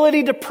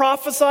ability to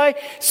prophesy,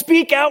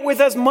 speak out with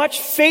as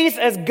much faith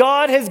as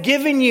God has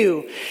given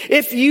you.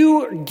 If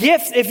your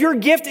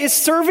gift is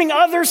serving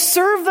others,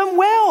 serve them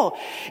well.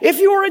 If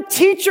you are a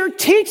teacher,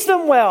 teach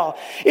them well.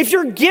 If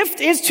your gift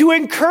is to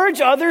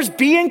encourage others,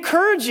 be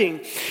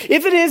encouraging.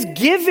 If it is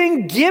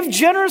giving, give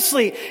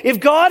generously. If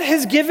God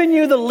has given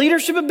you the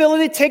leadership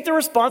ability, take the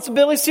responsibility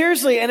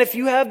seriously. And if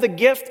you have the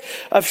gift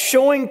of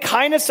showing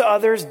kindness to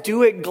others,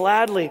 do it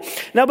gladly.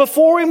 Now,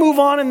 before we move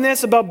on in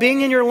this about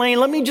being in your lane,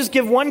 let me just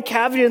give one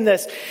caveat in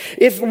this.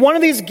 If one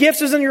of these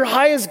gifts isn't your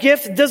highest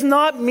gift, it does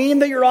not mean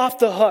that you're off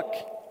the hook.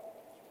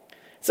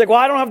 It's like, well,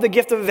 I don't have the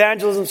gift of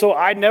evangelism, so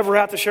I'd never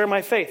have to share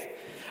my faith.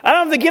 I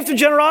don't have the gift of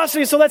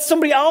generosity, so that's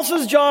somebody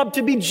else's job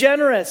to be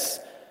generous.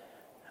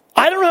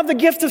 I don't have the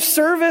gift of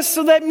service,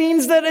 so that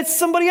means that it's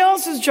somebody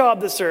else's job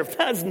to serve.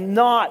 That's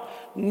not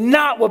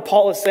what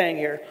Paul is saying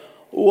here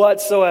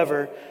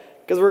whatsoever,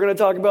 because we're going to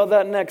talk about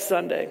that next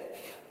Sunday,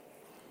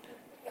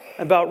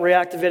 about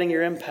reactivating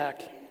your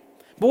impact.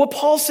 But what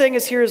Paul's saying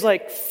is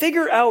like,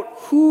 figure out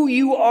who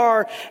you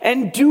are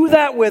and do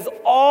that with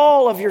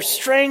all of your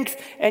strength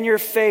and your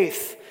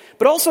faith.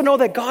 But also know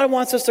that God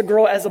wants us to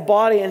grow as a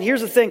body. And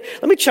here's the thing.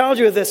 Let me challenge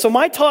you with this. So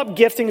my top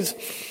giftings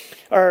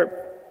are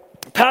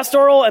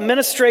pastoral,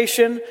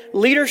 administration,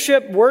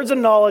 leadership, words of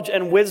knowledge,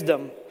 and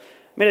wisdom. I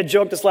made a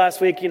joke this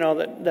last week,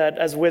 that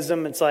as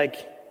wisdom, it's like,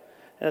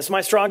 it's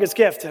my strongest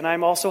gift, and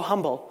I'm also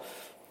humble.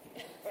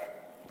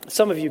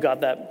 Some of you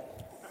got that.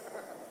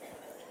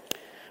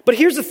 But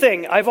here's the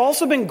thing. I've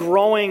also been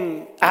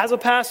growing as a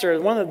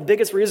pastor. One of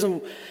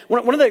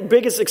the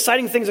biggest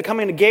exciting things of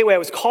coming to Gateway, I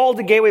was called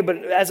to Gateway, but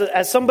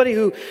as somebody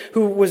who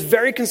was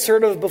very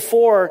conservative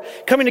before,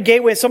 coming to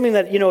Gateway is something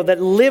that,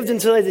 that lived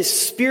into these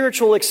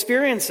spiritual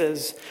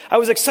experiences. I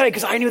was excited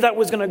because I knew that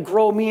was going to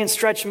grow me and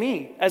stretch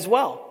me as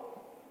well.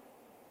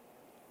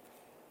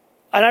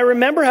 And I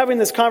remember having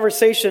this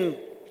conversation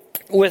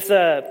with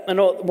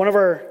one of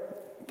our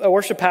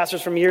worship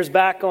pastors from years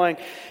back going,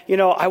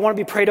 I want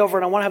to be prayed over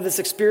and I want to have this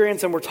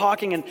experience, and we're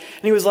talking, and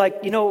he was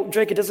like,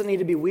 Drake, it doesn't need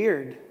to be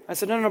weird. I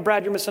said, no,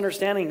 Brad, you're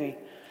misunderstanding me.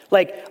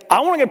 Like,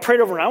 I want to get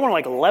prayed over and I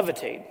want to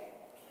levitate.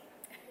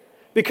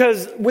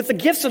 Because with the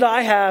gifts that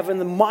I have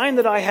and the mind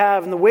that I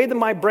have and the way that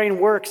my brain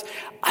works,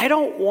 I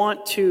don't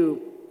want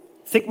to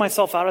think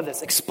myself out of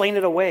this, explain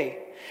it away.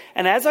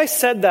 And as I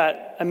said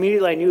that,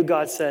 immediately I knew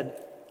God said,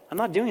 I'm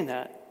not doing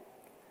that.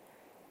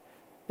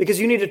 because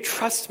you need to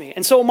trust me.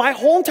 And so my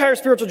whole entire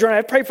spiritual journey,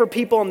 I've prayed for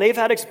people and they've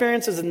had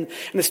experiences and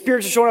the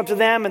Spirit's showing up to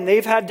them and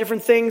they've had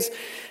different things.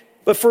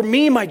 But for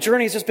me, my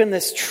journey has just been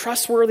this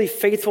trustworthy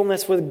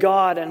faithfulness with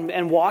God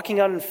and walking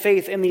out in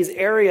faith in these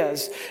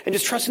areas and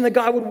just trusting that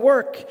God would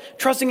work,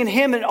 trusting in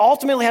Him and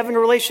ultimately having a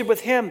relationship with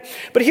Him.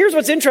 But here's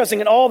what's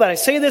interesting in all that. I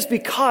say this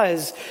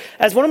because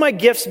as one of my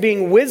gifts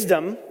being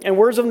wisdom and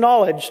words of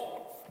knowledge,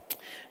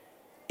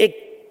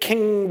 it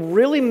can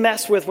really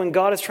mess with when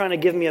God is trying to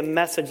give me a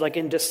message, like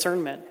in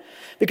discernment.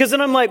 Because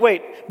then I'm like,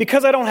 wait,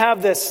 because I don't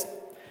have this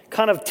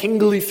kind of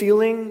tingly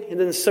feeling in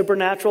the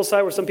supernatural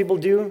side where some people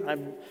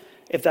do,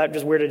 if that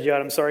just weirded you out,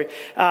 I'm sorry.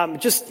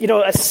 Just,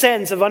 a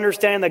sense of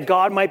understanding that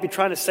God might be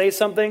trying to say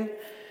something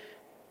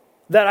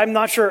that I'm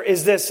not sure,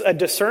 is this a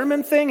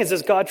discernment thing? Is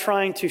this God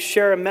trying to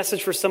share a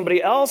message for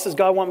somebody else? Does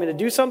God want me to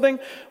do something?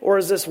 Or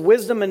is this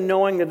wisdom and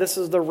knowing that this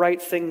is the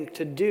right thing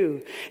to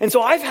do? And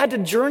so I've had to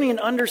journey in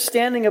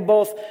understanding of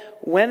both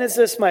when is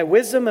this my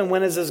wisdom and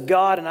when is this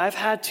God? And I've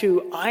had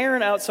to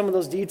iron out some of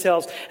those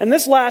details. And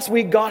this last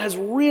week, God has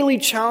really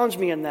challenged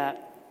me in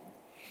that.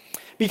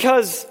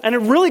 And it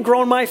really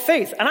grown my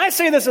faith. And I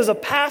say this as a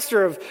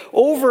pastor of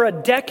over a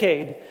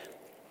decade.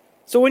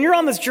 So when you're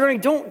on this journey,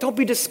 don't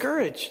be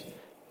discouraged.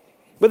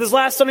 But this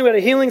last Sunday, we had a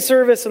healing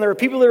service, and there were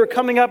people that were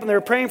coming up, and they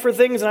were praying for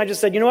things, and I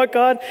just said, you know what,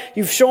 God?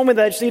 You've shown me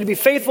that I just need to be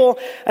faithful.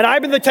 And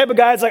I've been the type of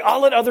guy that's like,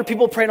 I'll let other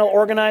people pray, and I'll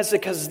organize it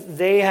because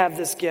they have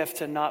this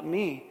gift and not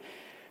me.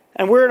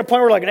 And we're at a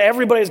point where like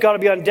everybody's got to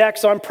be on deck,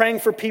 so I'm praying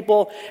for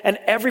people, and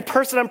every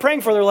person I'm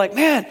praying for, they're like,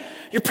 man,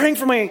 you're praying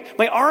for my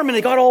arm, and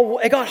it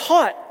got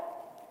hot.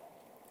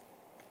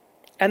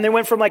 And they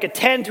went from like a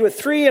 10 to a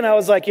 3, and I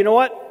was like, you know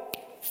what?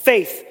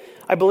 Faith.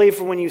 I believe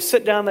for when you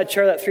sit down in that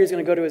chair, that 3 is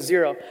going to go to a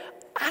 0.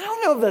 I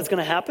don't know if that's going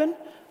to happen,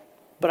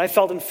 but I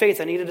felt in faith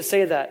I needed to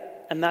say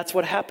that, and that's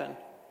what happened.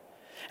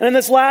 And then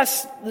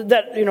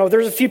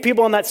there's a few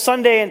people on that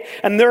Sunday,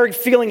 and they're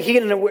feeling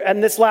heat.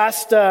 And this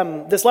last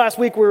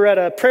week, we were at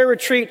a prayer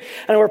retreat,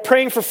 and we're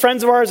praying for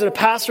friends of ours and a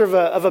pastor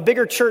of a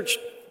bigger church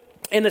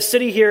in the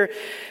city here.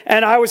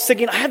 And I was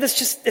thinking, I had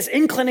this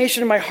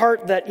inclination in my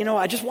heart that,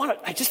 I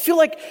just feel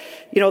like,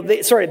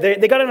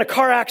 they got in a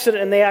car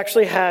accident and they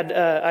actually had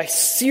a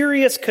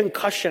serious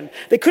concussion.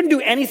 They couldn't do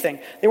anything.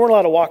 They weren't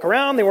allowed to walk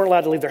around. They weren't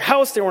allowed to leave their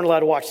house. They weren't allowed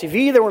to watch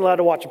TV. They weren't allowed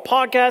to watch a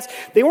podcast.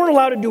 They weren't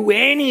allowed to do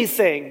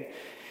anything.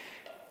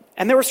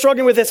 And they were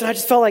struggling with this. And I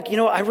just felt like,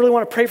 I really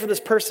want to pray for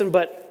this person,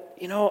 but,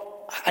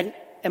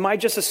 am I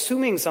just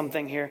assuming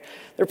something here?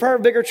 They're part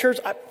of a bigger church.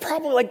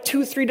 Probably like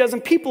 2-3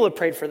 dozen people have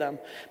prayed for them.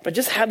 But I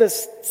just had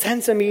this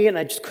sense in me, and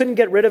I just couldn't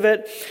get rid of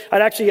it.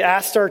 I'd actually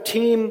asked our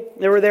team.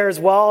 They were there as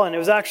well. And it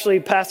was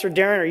actually Pastor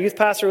Darren, our youth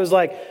pastor, was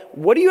like,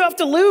 what do you have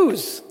to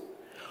lose?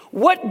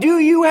 What do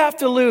you have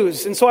to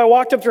lose? And so I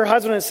walked up to her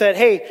husband and said,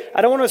 hey,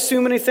 I don't want to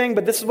assume anything,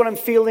 but this is what I'm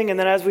feeling. And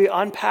then as we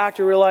unpacked,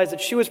 we realized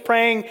that she was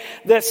praying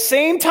the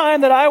same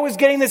time that I was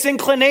getting this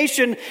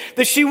inclination,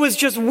 that she was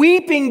just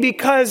weeping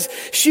because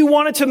she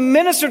wanted to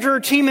minister to her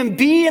team and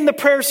be in the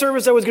prayer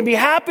service that was going to be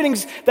happening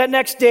that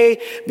next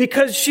day,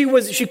 because she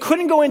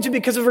couldn't go into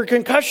because of her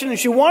concussion, and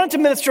she wanted to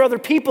minister to other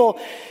people.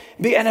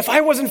 And if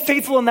I wasn't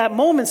faithful in that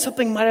moment,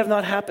 something might have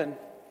not happened.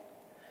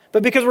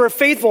 But because we were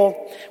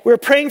faithful, we were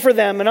praying for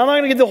them. And I'm not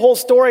going to give the whole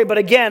story, but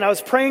again, I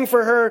was praying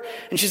for her,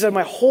 and she said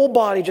my whole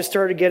body just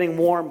started getting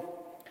warm.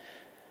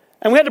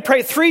 And we had to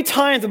pray 3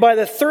 times, but by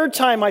the 3rd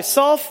time,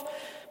 myself,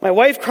 my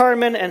wife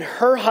Carmen, and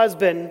her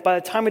husband, by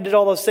the time we did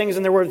all those things,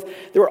 and there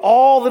were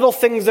all little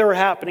things that were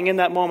happening in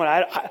that moment.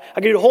 I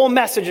could do a whole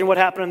message in what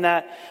happened in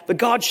that. But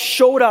God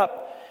showed up.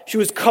 She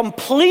was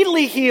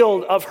completely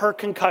healed of her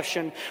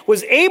concussion,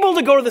 was able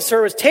to go to the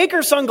service, take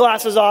her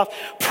sunglasses off,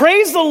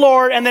 praise the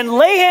Lord, and then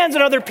lay hands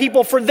on other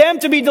people for them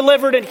to be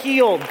delivered and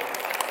healed.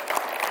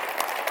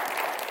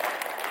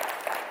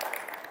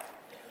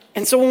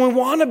 And so when we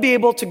want to be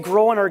able to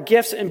grow in our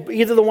gifts, and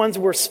either the ones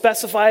we're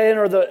specified in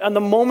or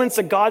the moments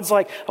that God's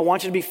like, I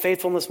want you to be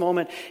faithful in this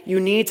moment, you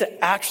need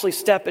to actually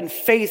step in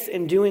faith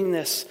in doing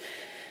this.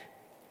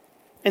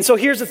 And so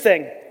here's the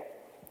thing.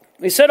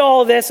 We said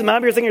all of this, and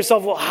maybe you're thinking to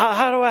yourself, well,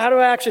 how do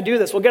I actually do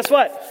this? Well, guess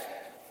what?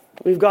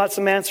 We've got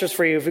some answers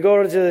for you. If we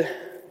go to the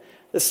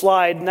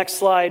next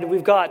slide,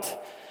 we've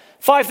got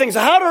 5 things.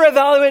 How to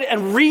evaluate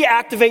and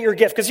reactivate your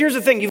gift. Because here's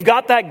the thing, you've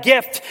got that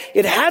gift.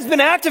 It has been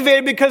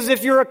activated because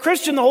if you're a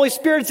Christian, the Holy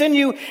Spirit's in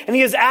you, and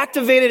He has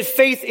activated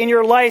faith in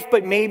your life,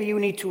 but maybe you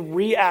need to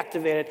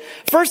reactivate it.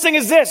 First thing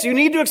is this, you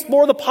need to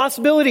explore the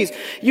possibilities.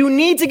 You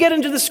need to get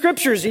into the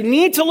scriptures. You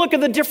need to look at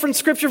the different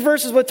scripture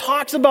verses what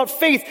talks about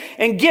faith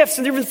and gifts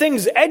and different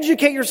things.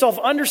 Educate yourself,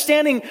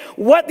 understanding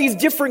what these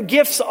different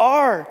gifts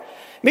are.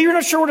 Maybe you're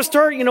not sure where to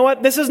start. You know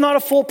what? This is not a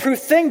foolproof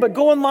thing, but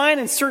go online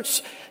and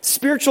search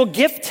spiritual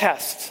gift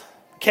test.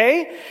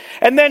 Okay?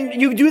 And then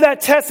you do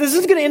that test. This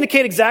is going to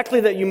indicate exactly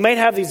that you might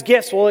have these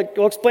gifts. We'll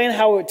explain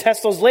how we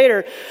test those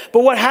later. But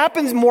what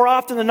happens more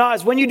often than not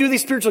is when you do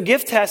these spiritual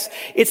gift tests,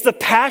 it's the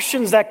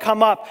passions that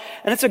come up.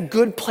 And it's a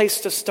good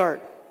place to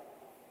start.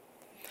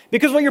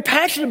 Because what you're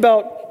passionate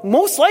about,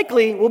 most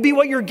likely, will be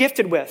what you're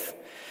gifted with.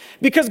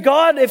 Because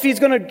God, if he's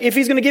going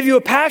to give you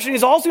a passion,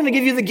 he's also going to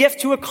give you the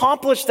gift to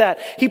accomplish that.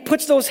 He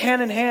puts those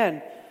hand in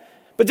hand.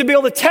 But to be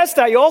able to test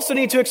that, you also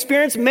need to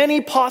experience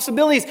many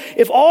possibilities.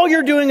 If all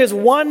you're doing is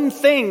one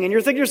thing and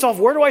you're thinking to yourself,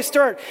 where do I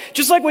start?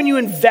 Just like when you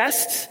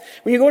invest,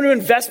 when you go into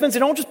investments, you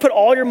don't just put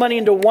all your money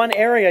into one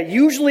area.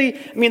 Usually,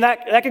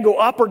 that could go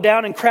up or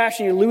down and crash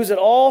and you lose it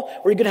all,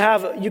 or you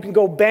can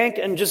go bank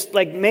and just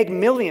like make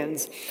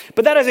millions.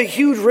 But that has a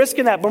huge risk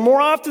in that. But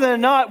more often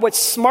than not, what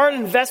smart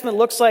investment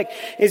looks like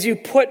is you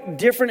put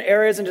different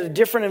areas into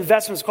different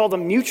investments called a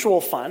mutual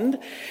fund.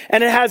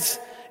 And it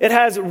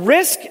has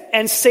risk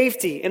and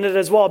safety in it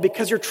as well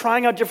because you're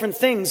trying out different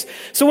things.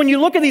 So when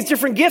you look at these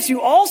different gifts, you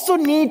also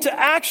need to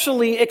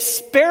actually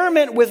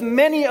experiment with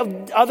many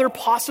of other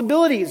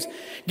possibilities.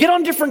 Get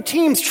on different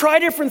teams, try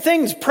different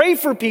things, pray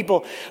for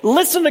people,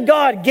 listen to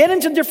God, get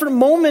into different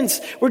moments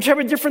where you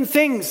try different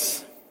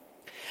things.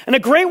 And a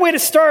great way to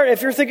start,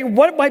 if you're thinking,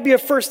 what might be a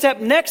first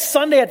step? Next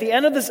Sunday at the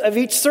end of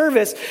each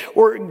service,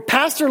 where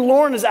Pastor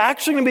Lauren is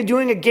actually going to be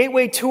doing a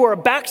gateway tour, a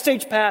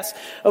backstage pass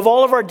of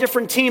all of our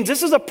different teams.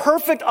 This is a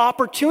perfect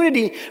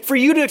opportunity for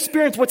you to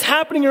experience what's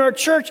happening in our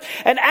church.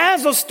 And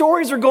as those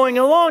stories are going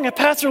along, and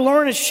Pastor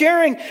Lauren is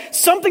sharing,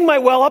 something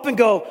might well up and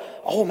go,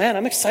 oh man,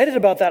 I'm excited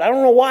about that. I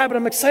don't know why, but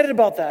I'm excited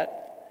about that.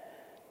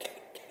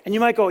 And you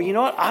might go, you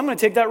know what? I'm going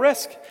to take that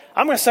risk.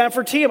 I'm going to sign up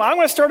for a team. I'm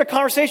going to start a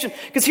conversation.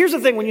 Because here's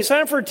the thing. When you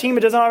sign up for a team, it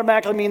doesn't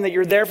automatically mean that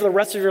you're there for the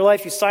rest of your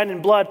life. You sign in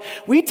blood.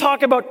 We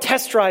talk about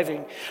test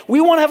driving.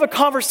 We want to have a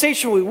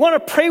conversation. We want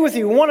to pray with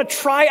you. We want to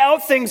try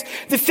out things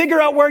to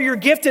figure out where you're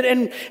gifted.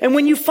 And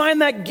when you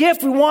find that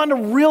gift, we want to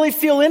really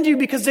feel into you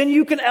because then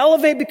you can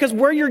elevate because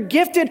where you're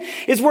gifted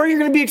is where you're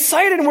going to be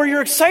excited. And where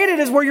you're excited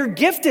is where you're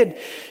gifted.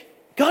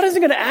 God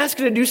isn't going to ask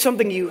you to do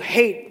something you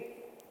hate.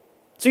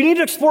 So you need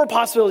to explore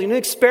possibilities. You need to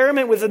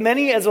experiment with as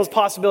many as those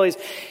possibilities.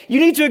 You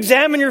need to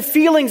examine your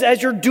feelings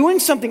as you're doing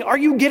something. Are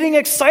you getting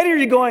excited? Or are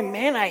you going,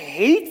 man, I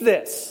hate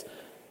this?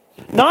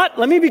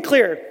 Let me be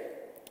clear.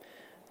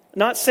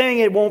 Not saying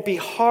it won't be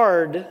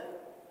hard,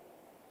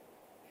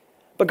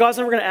 but God's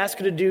never going to ask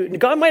you to do,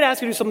 God might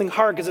ask you to do something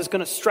hard because it's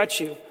going to stretch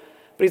you,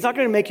 but he's not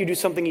going to make you do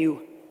something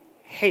you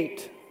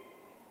hate.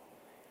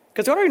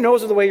 Because God already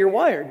knows the way you're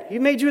wired. He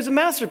made you as a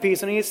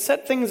masterpiece and he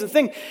set things as a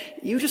thing.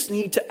 You just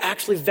need to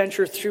actually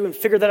venture through and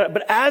figure that out.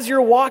 But as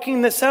you're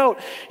walking this out,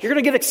 you're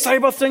going to get excited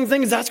about things.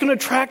 That's going to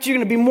attract you.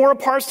 You're going to be more a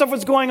part of stuff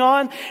that's going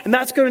on. And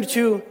that's going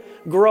to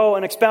grow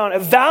and expound.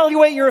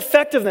 Evaluate your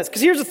effectiveness.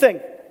 Because here's the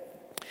thing.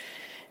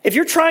 If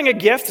you're trying a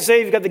gift,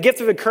 say you've got the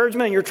gift of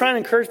encouragement and you're trying to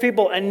encourage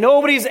people and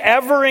nobody's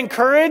ever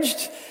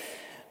encouraged,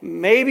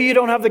 maybe you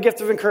don't have the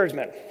gift of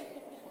encouragement.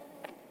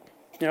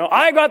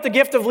 I got the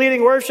gift of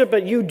leading worship,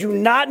 but you do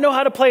not know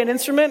how to play an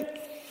instrument.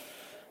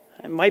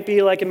 It might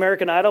be like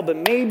American Idol, but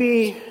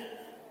maybe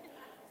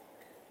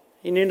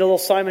you need a little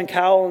Simon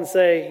Cowell and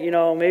say,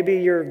 maybe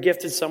you're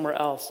gifted somewhere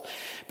else.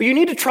 But you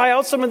need to try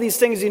out some of these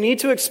things. You need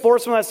to explore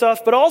some of that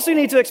stuff, but also you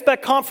need to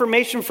expect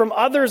confirmation from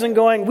others and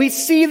going, we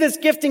see this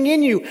gifting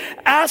in you.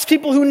 Ask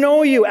people who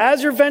know you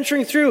as you're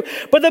venturing through.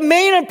 But the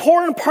main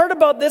important part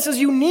about this is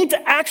you need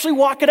to actually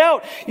walk it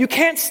out. You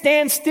can't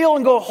stand still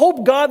and go,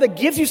 hope God that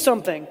gives you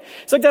something.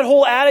 It's like that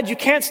whole adage, you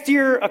can't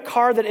steer a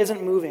car that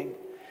isn't moving.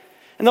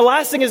 And the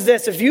last thing is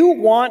this, if you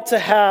want to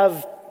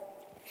have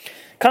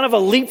kind of a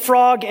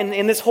leapfrog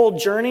in this whole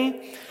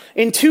journey,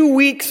 in 2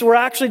 weeks, we're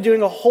actually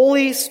doing a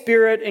Holy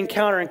Spirit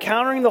encounter,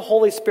 encountering the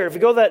Holy Spirit. If we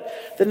go to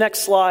the next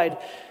slide.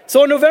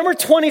 So on November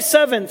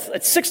 27th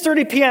at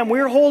 6:30 p.m.,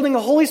 we're holding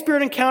a Holy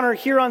Spirit encounter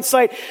here on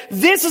site.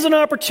 This is an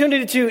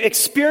opportunity to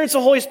experience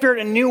the Holy Spirit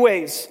in new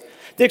ways.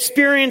 To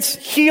experience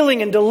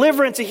healing and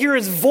deliverance, to hear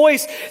his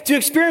voice, to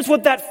experience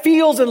what that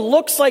feels and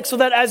looks like so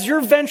that as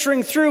you're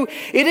venturing through,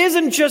 it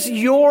isn't just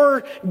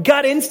your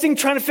gut instinct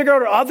trying to figure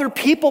out other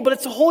people, but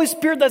it's the Holy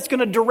Spirit that's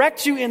going to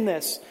direct you in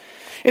this.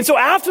 And so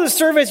after the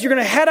service, you're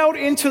going to head out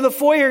into the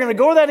foyer. You're going to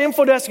go to that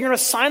info desk. You're going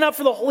to sign up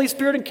for the Holy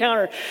Spirit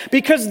encounter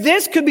because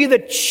this could be the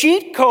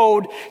cheat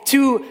code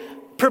to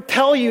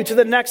propel you to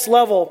the next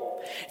level.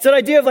 It's that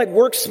idea of like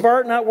work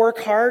smart, not work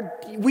hard.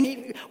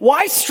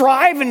 Why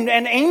strive and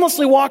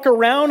aimlessly walk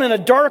around in a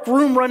dark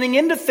room running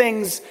into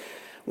things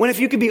when if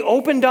you could be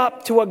opened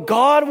up to what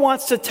God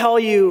wants to tell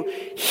you,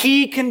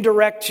 he can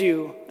direct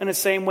you in the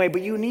same way.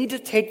 But you need to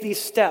take these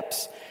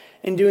steps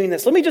in doing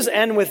this. Let me just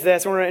end with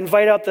this. We're going to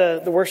invite out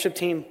the worship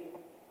team.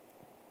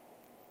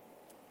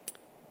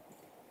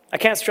 I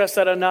can't stress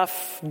that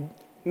enough.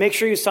 Make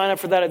sure you sign up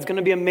for that. It's going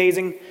to be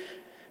amazing.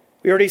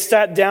 We already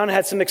sat down and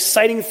had some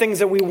exciting things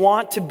that we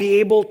want to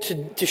be able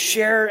to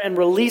share and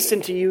release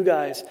into you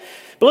guys.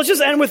 But let's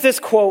just end with this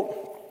quote.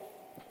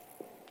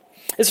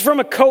 It's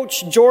from a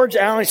coach, George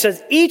Allen. He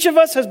says, each of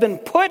us has been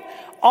put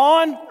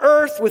on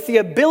earth with the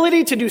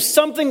ability to do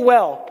something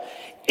well.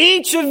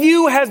 Each of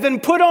you has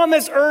been put on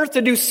this earth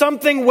to do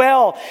something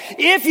well.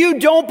 If you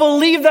don't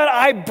believe that,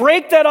 I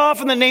break that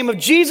off in the name of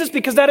Jesus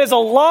because that is a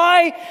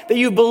lie that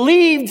you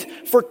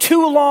believed for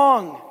too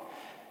long.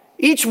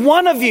 Each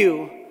one of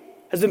you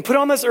has been put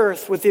on this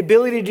earth with the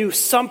ability to do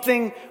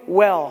something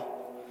well.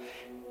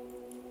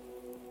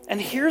 And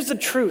here's the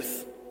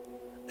truth.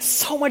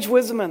 So much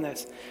wisdom in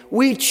this.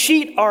 We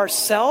cheat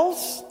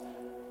ourselves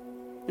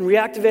in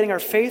reactivating our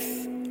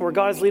faith where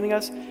God is leading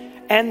us,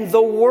 and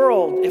the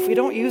world if we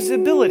don't use the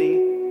ability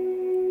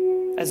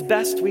as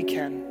best we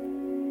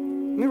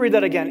can. Let me read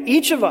that again.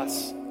 Each of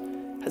us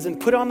has been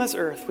put on this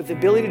earth with the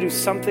ability to do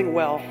something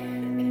well,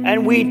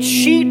 and we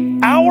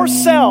cheat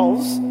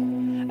ourselves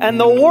and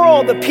the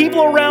world, the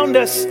people around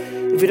us,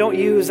 if we don't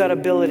use that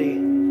ability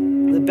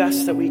the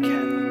best that we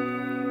can.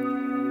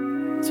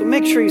 So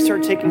make sure you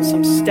start taking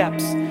some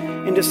steps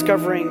in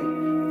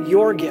discovering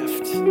your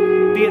gift,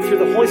 be it through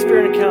the Holy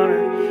Spirit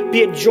encounter,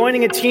 be it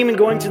joining a team and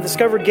going to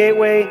Discover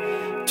Gateway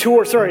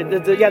tour,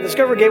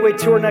 Discover Gateway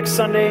tour next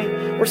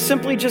Sunday, or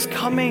simply just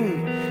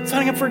coming,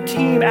 signing up for a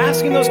team,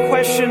 asking those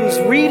questions,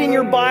 reading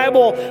your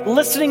Bible,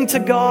 listening to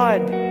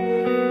God.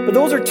 But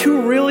those are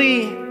two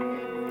really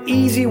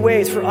easy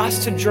ways for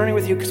us to journey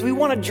with you, because we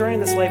want to journey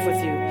this life with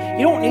you.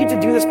 You don't need to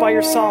do this by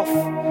yourself.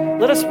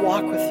 Let us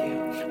walk with you.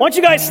 Why don't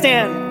you guys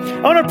stand?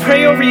 I want to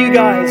pray over you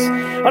guys.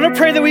 I want to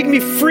pray that we can be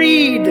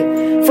freed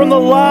from the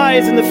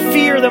lies and the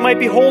fear that might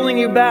be holding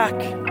you back.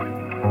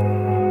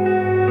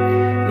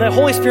 And that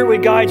Holy Spirit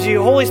would guide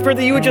you. Holy Spirit,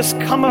 that you would just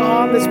come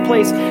on this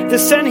place,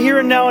 descend here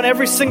and now on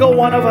every single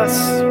one of us.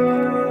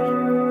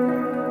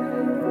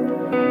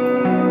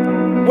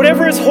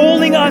 Whatever is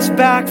holding us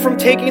back from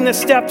taking the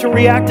step to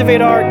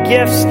reactivate our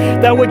gifts,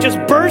 that would just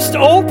burst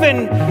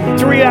open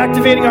to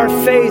reactivating our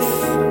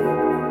faith.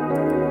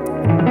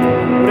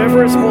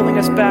 Whatever is holding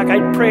us back, I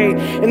pray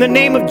in the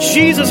name of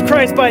Jesus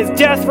Christ, by his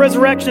death,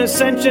 resurrection,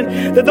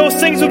 ascension, that those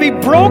things would be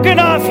broken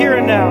off here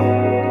and now.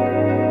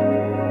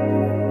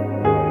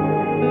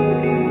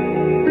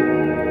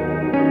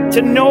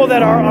 To know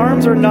that our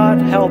arms are not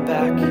held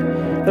back,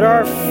 that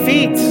our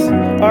feet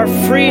are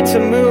free to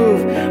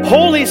move.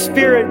 Holy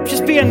Spirit,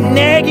 just be a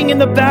nagging in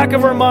the back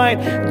of our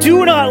mind.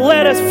 Do not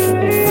let us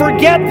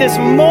forget this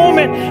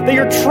moment that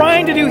you're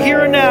trying to do here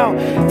and now,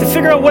 to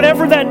figure out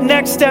whatever that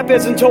next step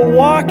is, and to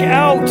walk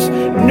out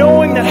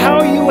knowing that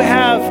how you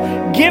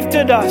have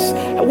gifted us,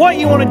 what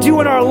you want to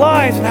do in our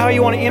lives, and how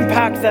you want to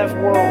impact that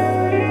world.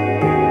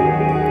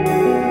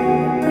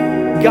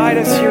 Guide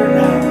us here and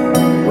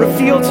now.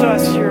 Reveal to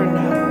us here and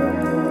now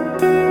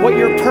what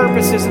your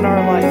purpose is in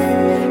our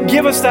life.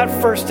 Give us that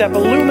first step.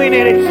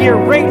 Illuminate it here,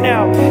 right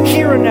now,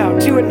 here and now.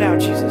 Do it now,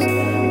 Jesus.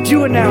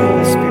 Do it now,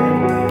 Holy Spirit.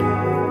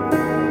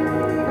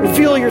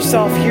 Reveal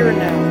yourself here and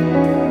now.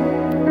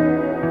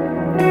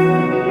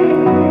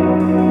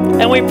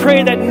 And we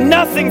pray that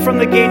nothing from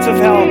the gates of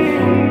hell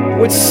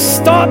would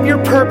stop your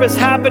purpose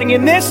happening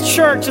in this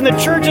church and the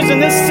churches in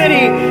this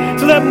city,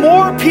 so that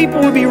more people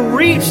would be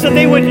reached, that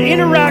they would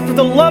interact with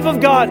the love of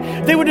God,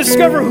 they would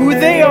discover who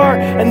they are,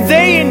 and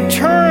they in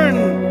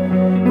turn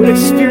would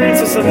experience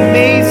this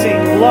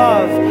amazing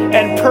love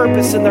and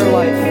purpose in their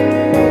life.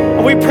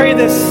 And we pray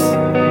this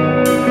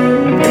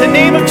in the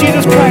name of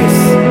Jesus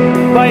Christ,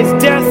 by his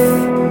death,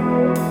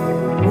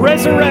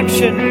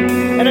 resurrection,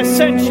 and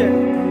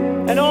ascension.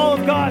 And all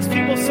of God's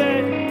people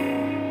said,